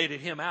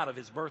 manipulated him out of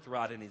his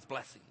birthright and his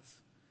blessings.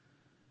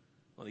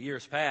 Well, the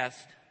years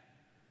passed.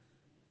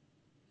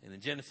 And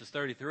in Genesis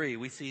 33,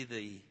 we see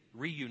the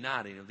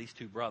reuniting of these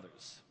two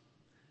brothers.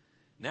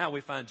 Now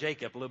we find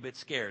Jacob a little bit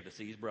scared to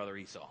see his brother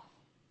Esau.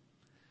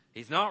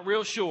 He's not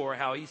real sure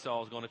how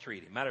Esau is going to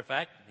treat him. Matter of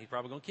fact, he's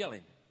probably going to kill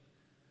him.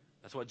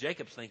 That's what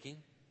Jacob's thinking.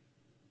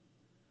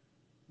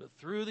 But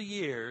through the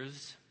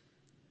years,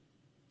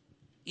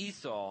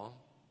 Esau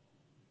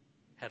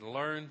had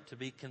learned to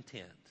be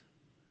content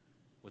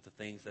with the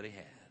things that he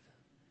had.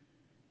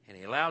 And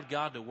he allowed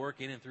God to work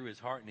in and through his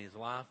heart and his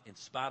life in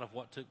spite of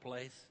what took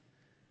place.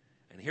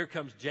 And here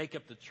comes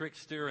Jacob the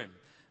trickster. And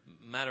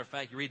matter of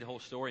fact, you read the whole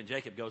story, and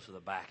Jacob goes to the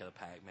back of the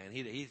pack, man.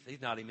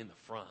 He's not even in the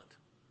front.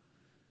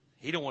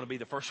 He don't want to be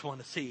the first one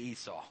to see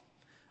Esau.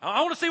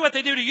 I want to see what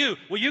they do to you.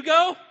 Will you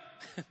go?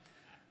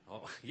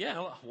 Oh,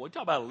 yeah, we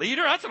talk about a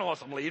leader. That's an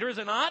awesome leader, is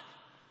it not?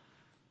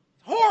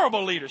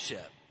 Horrible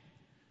leadership.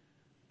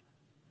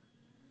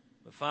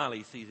 But finally,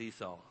 he sees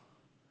Esau.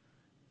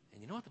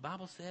 And you know what the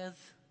Bible says?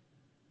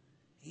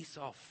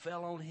 Esau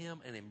fell on him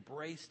and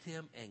embraced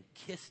him and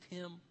kissed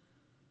him.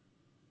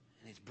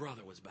 And his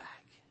brother was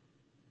back.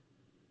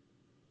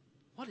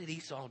 What did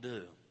Esau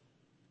do?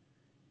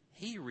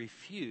 He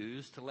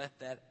refused to let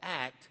that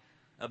act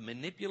of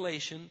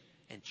manipulation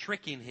and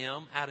tricking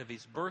him out of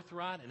his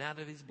birthright and out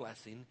of his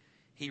blessing,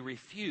 he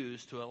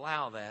refused to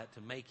allow that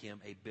to make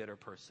him a bitter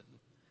person.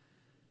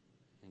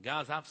 And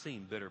guys, I've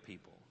seen bitter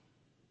people.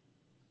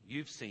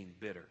 You've seen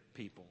bitter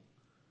people.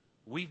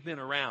 We've been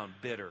around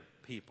bitter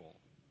people.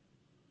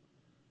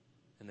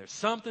 And there's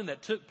something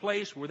that took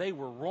place where they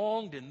were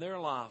wronged in their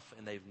life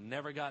and they've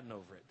never gotten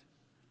over it.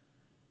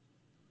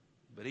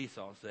 But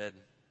Esau said,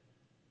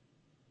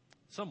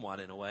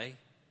 somewhat in a way,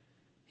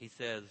 he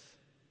says,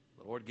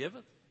 the Lord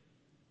giveth,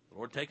 the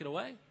Lord take it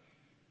away.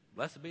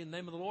 Blessed be the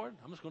name of the Lord.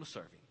 I'm just going to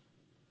serve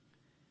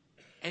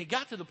him. And he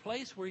got to the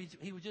place where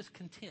he was just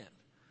content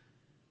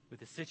with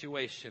the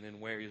situation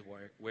and where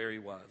he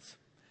was.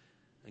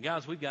 And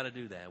guys, we've got to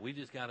do that. We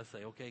just got to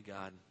say, okay,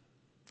 God,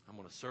 I'm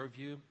going to serve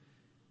you.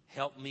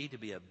 Help me to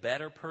be a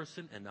better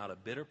person and not a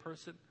bitter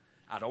person.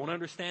 I don't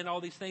understand all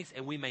these things,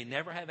 and we may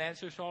never have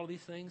answers to all these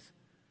things.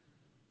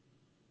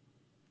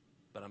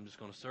 But I'm just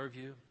going to serve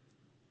you.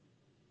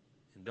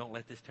 And don't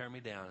let this tear me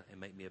down and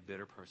make me a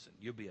bitter person.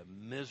 You'll be a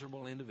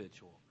miserable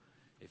individual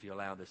if you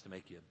allow this to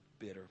make you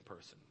a bitter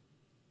person.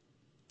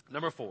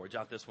 Number 4,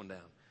 jot this one down.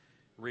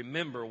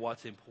 Remember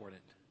what's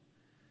important.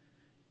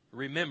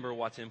 Remember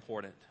what's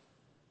important.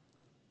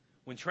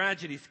 When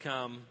tragedies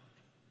come,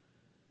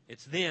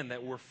 it's then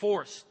that we're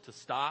forced to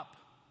stop,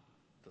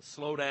 to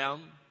slow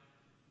down,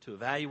 to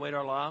evaluate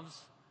our lives,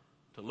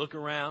 to look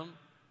around,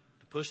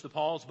 to push the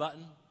pause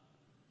button.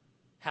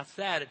 How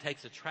sad it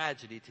takes a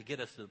tragedy to get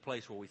us to the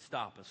place where we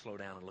stop and slow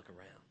down and look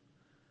around.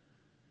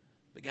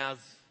 But guys,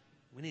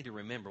 we need to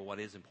remember what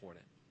is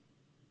important.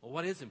 Well,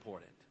 what is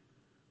important?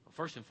 Well,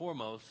 first and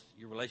foremost,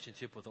 your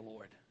relationship with the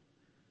Lord.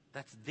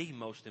 That's the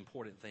most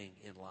important thing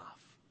in life.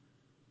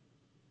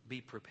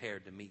 Be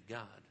prepared to meet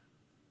God.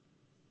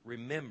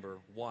 Remember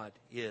what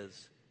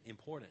is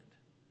important.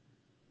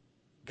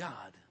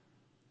 God.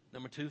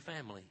 Number 2,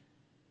 family.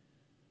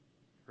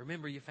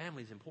 Remember your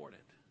family is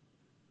important.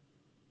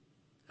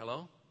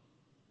 Hello?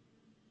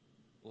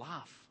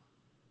 Life.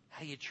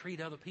 How you treat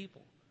other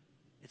people.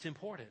 It's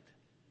important.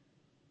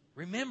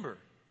 Remember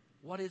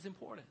what is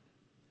important.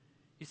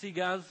 You see,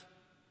 guys,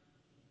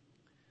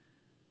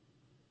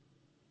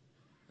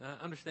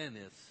 understand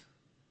this.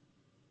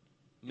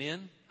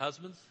 Men,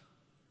 husbands,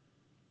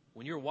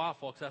 when your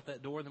wife walks out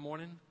that door in the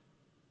morning,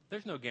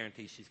 there's no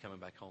guarantee she's coming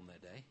back home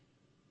that day.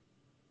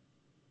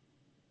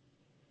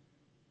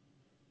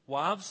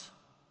 Wives,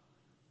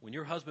 when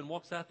your husband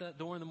walks out that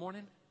door in the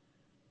morning,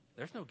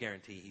 there's no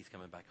guarantee he's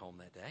coming back home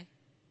that day.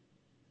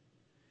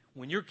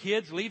 When your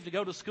kids leave to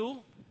go to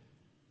school,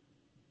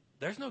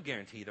 there's no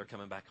guarantee they're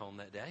coming back home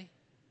that day.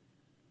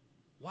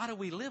 Why do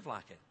we live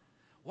like it?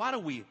 Why do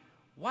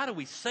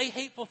we say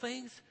hateful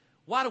things?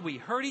 Why do we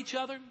hurt each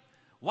other?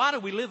 Why do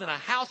we live in a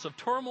house of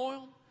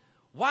turmoil?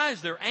 Why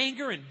is there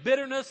anger and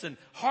bitterness and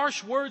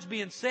harsh words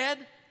being said?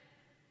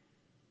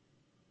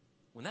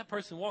 When that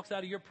person walks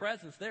out of your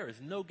presence, there is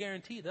no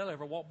guarantee they'll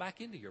ever walk back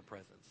into your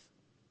presence.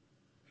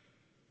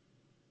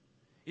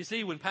 You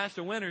see, when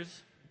Pastor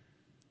Winters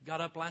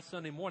got up last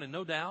Sunday morning,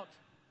 no doubt,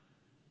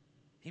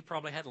 he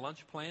probably had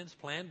lunch plans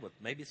planned with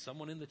maybe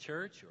someone in the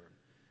church or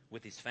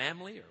with his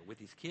family or with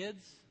his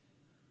kids.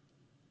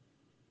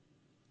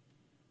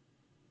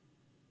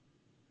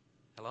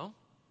 Hello?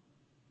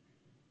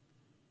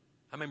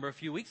 I remember a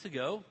few weeks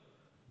ago,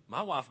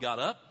 my wife got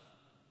up,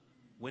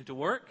 went to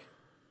work,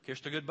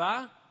 kissed her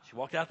goodbye. She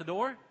walked out the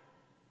door.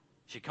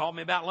 She called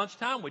me about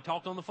lunchtime. We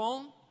talked on the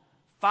phone.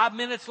 5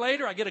 minutes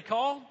later, I get a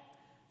call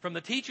from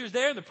the teachers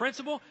there, the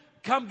principal.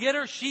 come get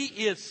her. She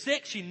is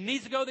sick. She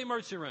needs to go to the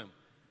emergency room.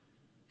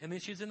 And then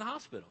she's in the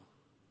hospital.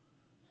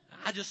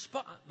 I just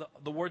spoke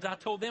the words I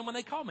told them when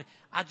they called me.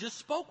 I just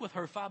spoke with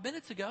her 5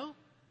 minutes ago.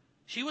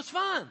 She was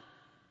fine.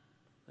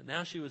 But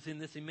now she was in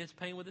this immense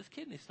pain with this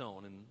kidney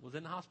stone and was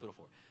in the hospital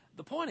for it.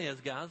 The point is,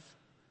 guys,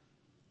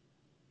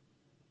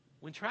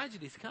 when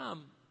tragedies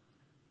come,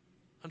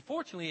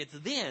 unfortunately, it's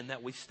then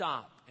that we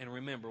stop and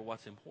remember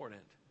what's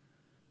important.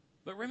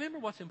 But remember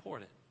what's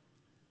important.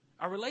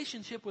 Our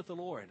relationship with the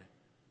Lord,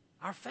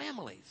 our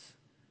families,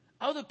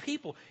 other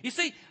people. You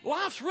see,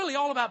 life's really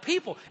all about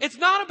people. It's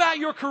not about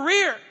your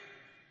career.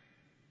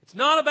 It's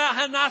not about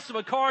how nice of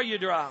a car you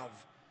drive.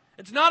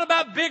 It's not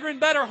about bigger and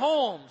better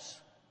homes.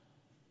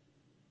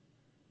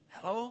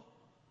 Hello?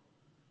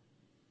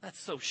 That's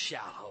so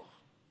shallow.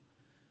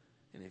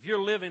 And if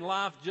you're living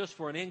life just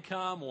for an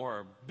income or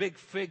a big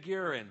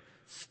figure and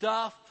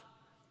stuff,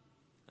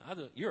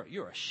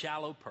 you're a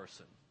shallow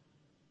person.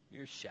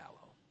 You're shallow.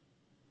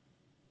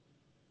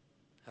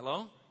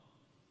 Hello?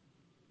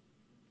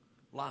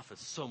 Life is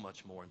so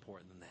much more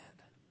important than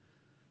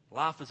that.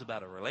 Life is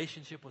about a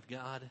relationship with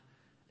God,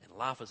 and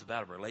life is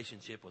about a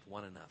relationship with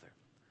one another.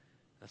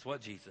 That's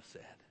what Jesus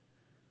said.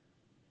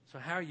 So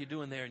how are you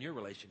doing there in your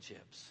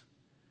relationships?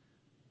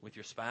 With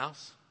your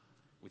spouse?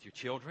 With your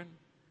children?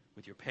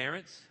 With your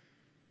parents?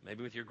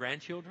 Maybe with your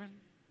grandchildren?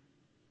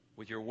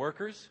 With your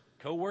workers,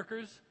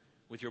 co-workers?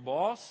 With your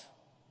boss?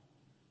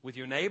 With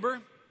your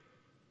neighbor?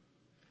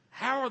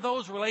 How are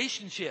those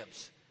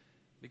relationships?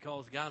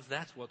 Because, guys,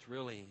 that's what's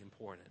really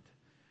important.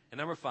 And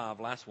number 5,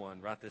 last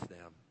one, write this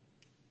down.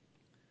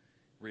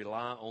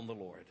 Rely on the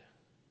Lord.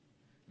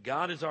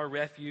 God is our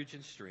refuge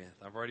and strength.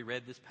 I've already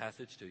read this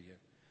passage to you.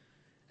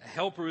 A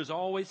helper is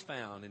always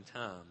found in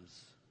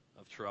times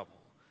of trouble.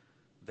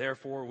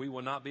 Therefore, we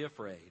will not be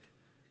afraid.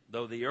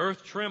 Though the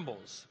earth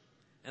trembles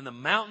and the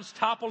mountains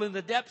topple in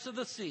the depths of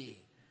the sea,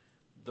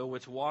 though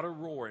its water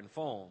roar and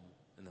foam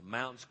and the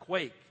mountains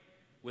quake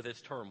with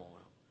its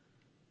turmoil,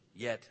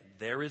 yet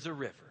there is a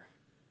river.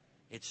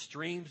 Its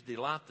streams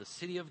delight the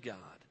city of God,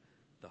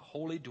 the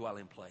holy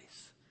dwelling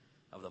place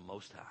of the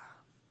Most High.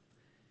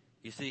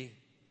 You see,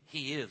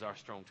 He is our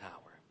strong tower.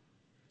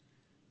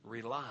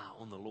 Rely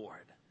on the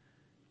Lord.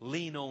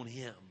 Lean on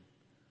Him.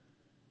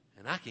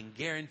 And I can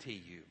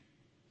guarantee you,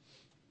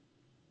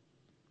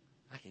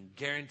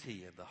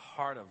 the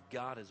heart of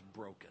God is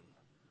broken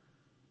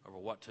over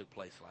what took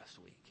place last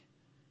week.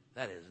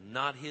 That is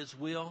not His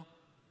will,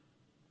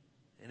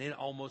 and it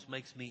almost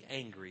makes me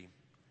angry.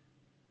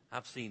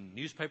 I've seen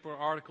newspaper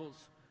articles,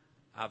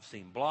 I've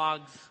seen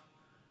blogs,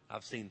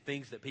 I've seen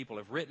things that people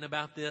have written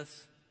about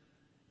this,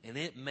 and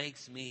it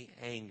makes me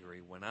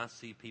angry when I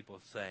see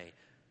people say,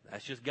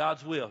 that's just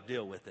God's will,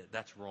 deal with it.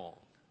 That's wrong.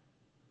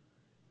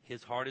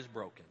 His heart is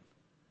broken.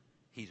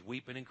 He's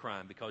weeping and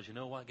crying because you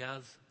know what,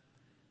 guys?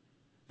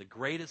 The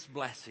greatest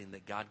blessing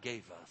that God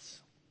gave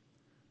us,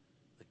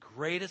 the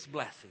greatest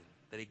blessing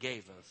that He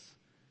gave us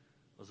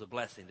was a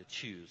blessing to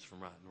choose from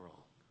right and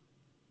wrong.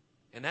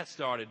 And that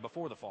started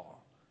before the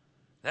fall.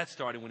 That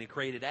started when He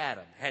created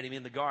Adam, had him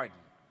in the garden.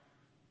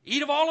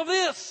 Eat of all of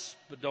this,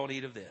 but don't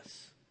eat of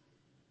this.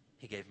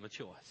 He gave him a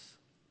choice.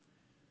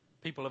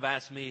 People have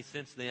asked me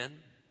since then,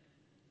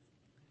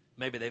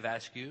 maybe they've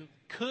asked you,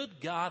 could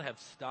God have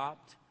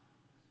stopped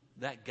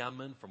that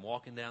gunman from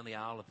walking down the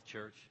aisle of the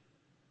church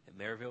at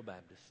Maryville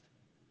Baptist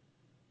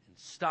and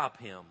stop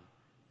him,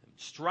 and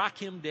strike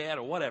him dead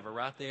or whatever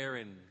right there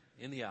in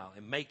the aisle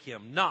and make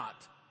him not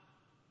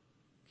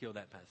kill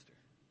that pastor?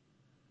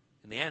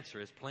 And the answer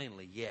is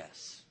plainly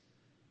yes.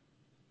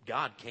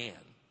 God can.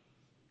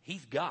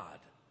 He's God.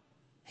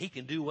 He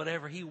can do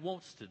whatever He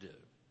wants to do.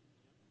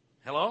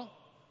 Hello?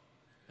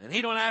 And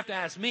He don't have to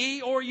ask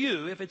me or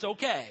you if it's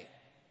okay.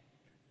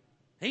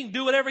 He can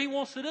do whatever He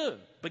wants to do.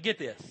 But get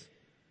this.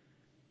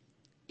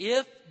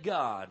 If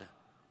God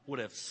would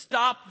have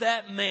stopped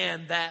that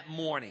man that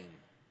morning,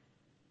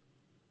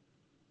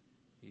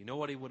 you know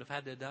what He would have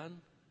had to have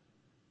done?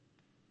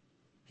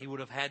 He would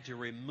have had to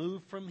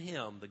remove from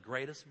him the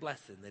greatest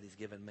blessing that He's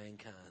given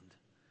mankind.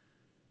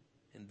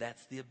 And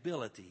that's the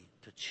ability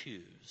to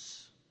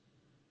choose.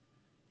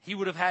 He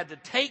would have had to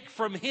take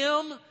from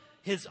him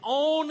his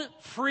own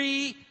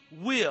free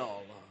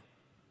will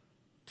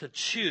to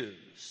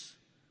choose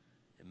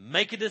and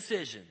make a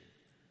decision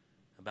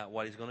about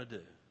what he's going to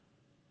do.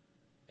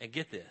 And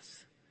get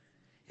this.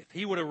 If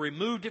He would have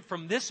removed it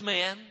from this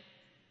man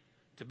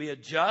to be a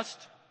just,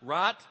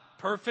 right,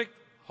 perfect,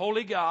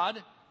 holy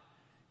God,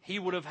 He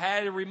would have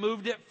had to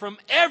removed it from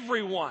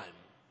everyone.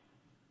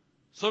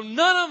 So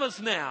none of us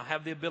now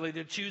have the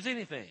ability to choose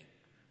anything.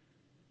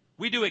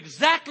 We do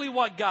exactly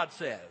what God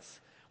says.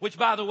 Which,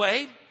 by the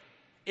way,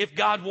 if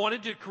God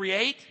wanted to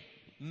create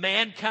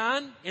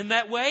mankind in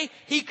that way,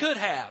 He could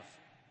have.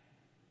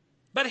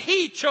 But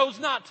He chose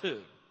not to.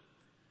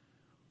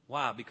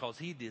 Why? Because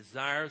He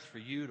desires for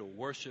you to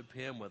worship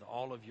Him with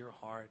all of your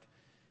heart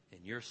and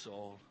your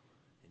soul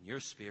and your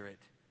spirit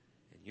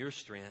and your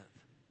strength.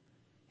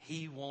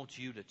 He wants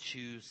you to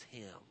choose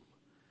Him.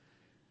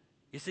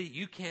 You see,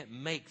 you can't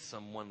make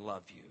someone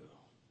love you.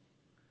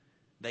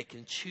 They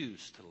can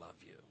choose to love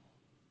you.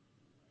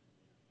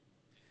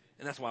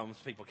 And that's why when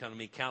people come to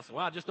me counseling,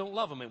 well, I just don't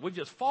love them. And we've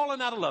just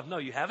fallen out of love. No,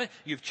 you haven't.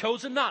 You've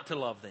chosen not to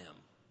love them.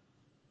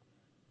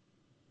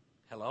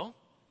 Hello?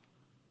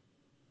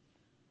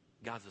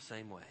 God's the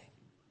same way.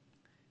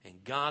 And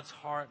God's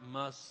heart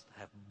must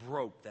have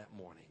broke that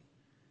morning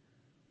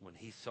when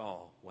he saw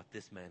what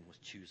this man was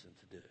choosing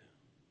to do.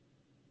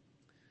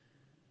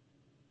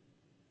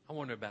 I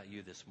wonder about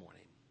you this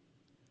morning.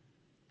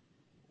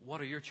 What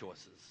are your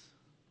choices?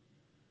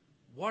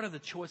 What are the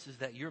choices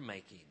that you're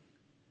making?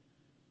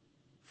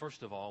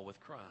 First of all, with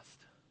Christ.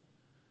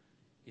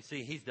 You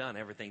see, he's done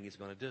everything he's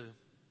going to do.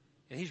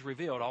 And he's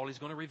revealed all he's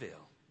going to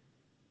reveal.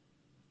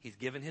 He's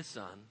given his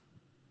son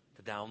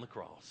to die on the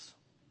cross.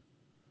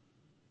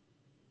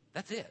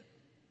 That's it.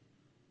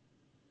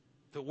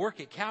 The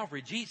work at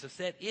Calvary, Jesus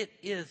said, it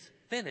is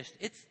finished.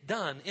 It's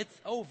done. It's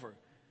over.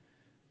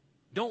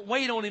 Don't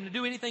wait on him to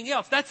do anything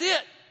else. That's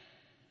it.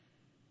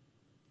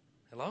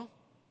 Hello?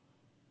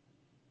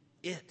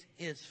 It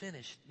is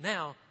finished.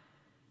 Now,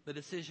 the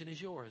decision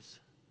is yours.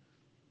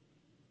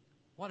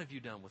 What have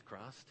you done with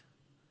Christ?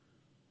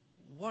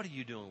 What are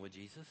you doing with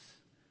Jesus?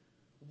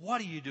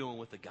 What are you doing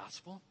with the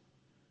gospel?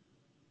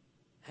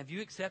 Have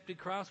you accepted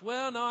Christ?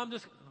 Well,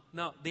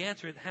 no, the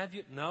answer is, have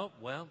you? No,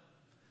 well,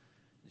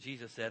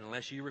 Jesus said,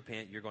 unless you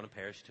repent, you're going to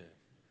perish too.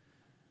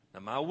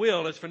 Now, my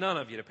will is for none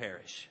of you to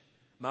perish.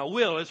 My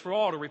will is for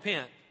all to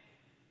repent.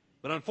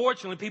 But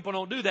unfortunately, people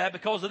don't do that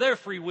because of their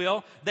free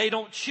will. They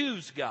don't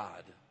choose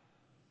God.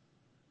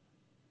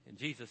 And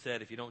Jesus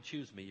said, if you don't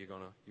choose me, you're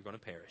going to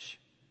perish.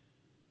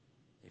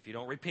 If you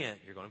don't repent,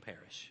 you're going to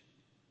perish.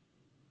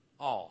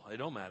 All. It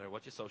don't matter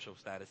what your social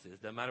status is.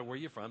 Doesn't matter where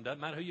you're from.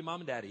 Doesn't matter who your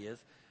mom and daddy is.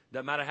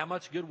 Doesn't matter how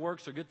much good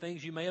works or good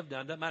things you may have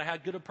done. Doesn't matter how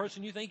good a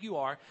person you think you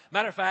are.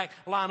 Matter of fact,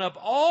 line up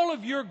all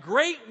of your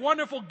great,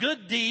 wonderful,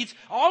 good deeds,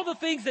 all the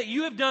things that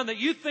you have done that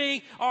you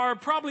think are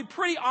probably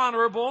pretty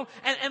honorable,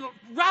 and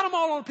write them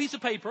all on a piece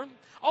of paper.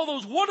 All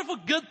those wonderful,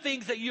 good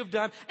things that you have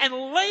done, and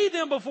lay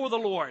them before the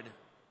Lord.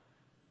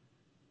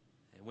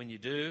 And when you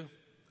do,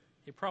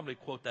 you probably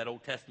quote that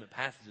Old Testament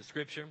passage of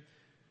Scripture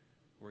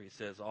where he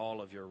says,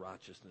 all of your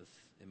righteousness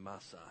in my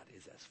sight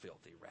is as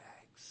filthy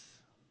rags.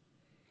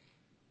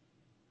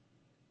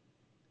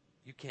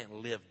 You can't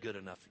live good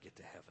enough to get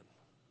to heaven.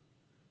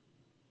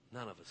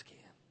 None of us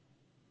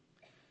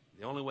can.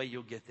 The only way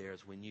you'll get there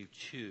is when you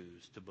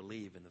choose to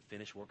believe in the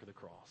finished work of the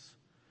cross.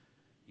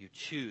 You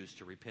choose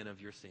to repent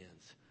of your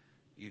sins.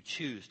 You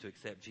choose to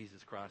accept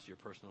Jesus Christ, your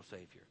personal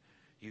Savior.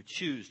 You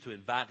choose to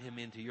invite him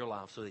into your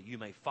life so that you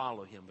may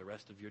follow him the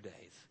rest of your days.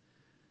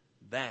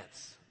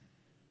 That's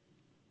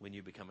when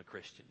you become a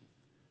Christian.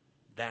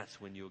 That's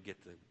when you'll get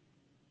the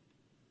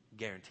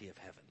guarantee of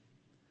heaven.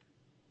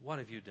 What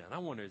have you done? I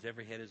wonder as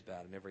every head is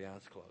bowed and every eye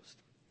is closed.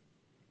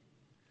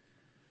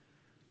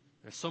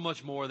 There's so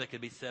much more that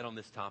could be said on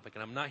this topic,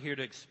 and I'm not here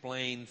to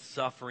explain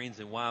sufferings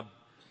and why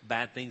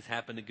bad things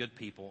happen to good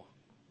people.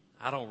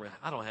 I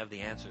don't have the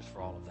answers for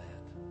all of that.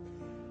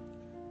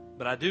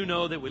 But I do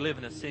know that we live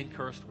in a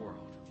sin-cursed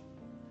world.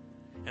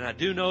 And I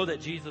do know that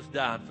Jesus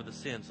died for the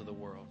sins of the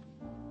world.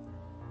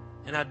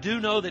 And I do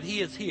know that he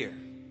is here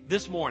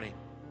this morning.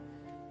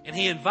 And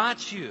he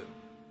invites you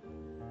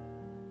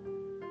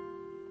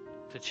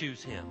to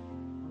choose him.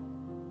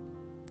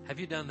 Have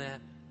you done that?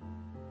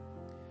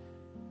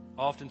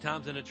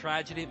 Oftentimes in a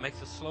tragedy, it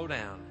makes us slow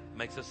down. It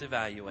makes us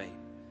evaluate.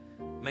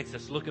 It makes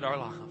us look at our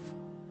life.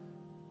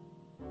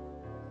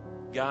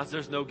 Guys,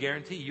 there's no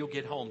guarantee you'll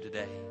get home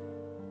today.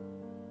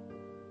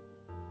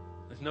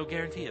 There's no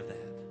guarantee of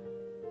that.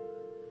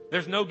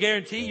 There's no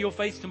guarantee you'll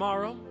face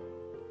tomorrow.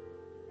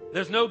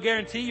 There's no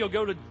guarantee you'll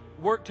go to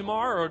work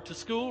tomorrow or to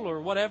school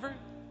or whatever.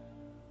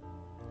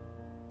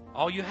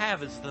 All you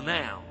have is the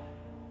now.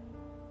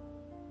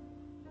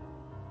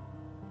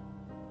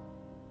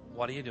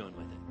 What are you doing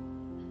with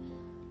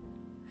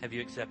it? Have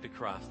you accepted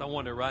Christ? I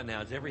wonder right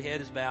now, as every head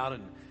is bowed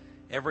and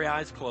every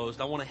eye is closed,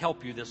 I want to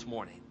help you this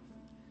morning.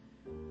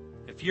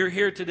 If you're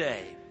here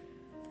today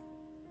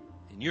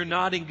and you're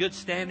not in good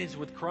standings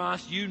with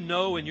Christ, you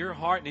know in your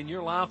heart and in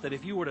your life that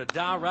if you were to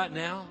die right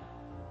now,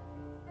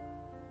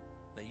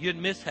 that you'd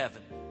miss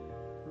heaven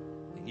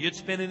and you'd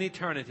spend an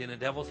eternity in the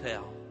devil's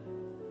hell.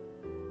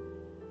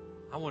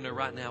 I wonder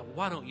right now,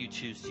 why don't you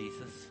choose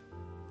Jesus?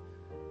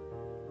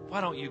 Why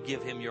don't you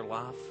give him your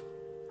life?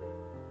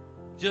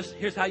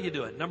 Here's how you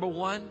do it. Number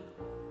one,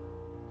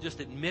 just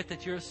admit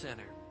that you're a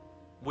sinner.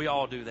 We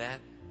all do that.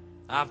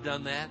 I've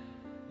done that.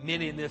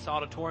 Many in this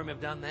auditorium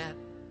have done that.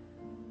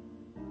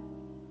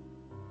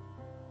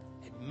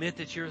 Admit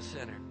that you're a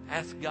sinner.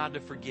 Ask God to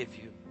forgive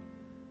you.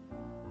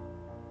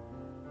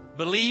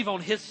 Believe on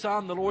his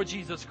Son, the Lord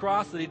Jesus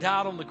Christ, that he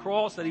died on the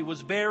cross, that he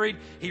was buried,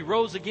 he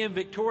rose again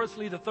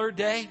victoriously the third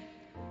day,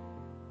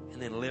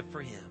 and then live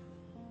for him.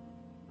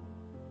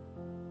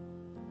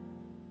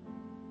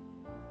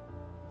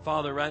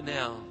 Father, right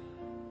now,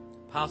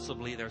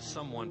 possibly there's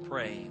someone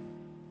praying.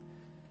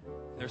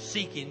 They're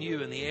seeking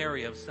you in the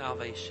area of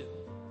salvation.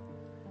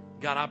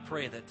 God, I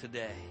pray that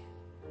today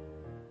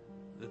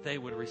that they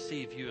would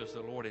receive you as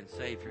their Lord and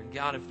Savior. And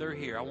God, if they're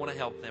here, I want to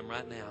help them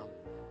right now.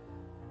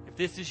 If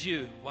this is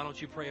you, why don't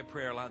you pray a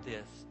prayer like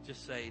this?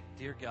 Just say,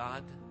 Dear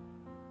God,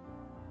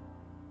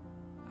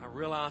 I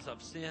realize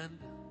I've sinned.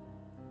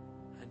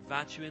 I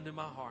invite you into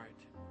my heart.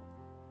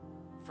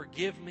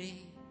 Forgive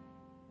me.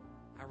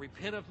 I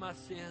repent of my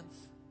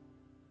sins.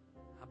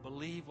 I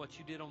believe what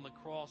you did on the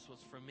cross was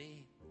for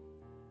me.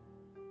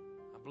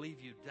 I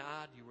believe you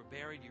died, you were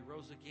buried, you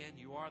rose again.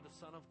 You are the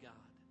Son of God.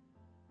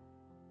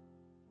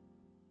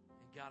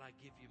 And God, I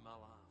give you my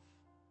life.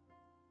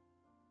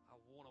 I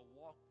want to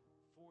walk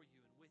for you.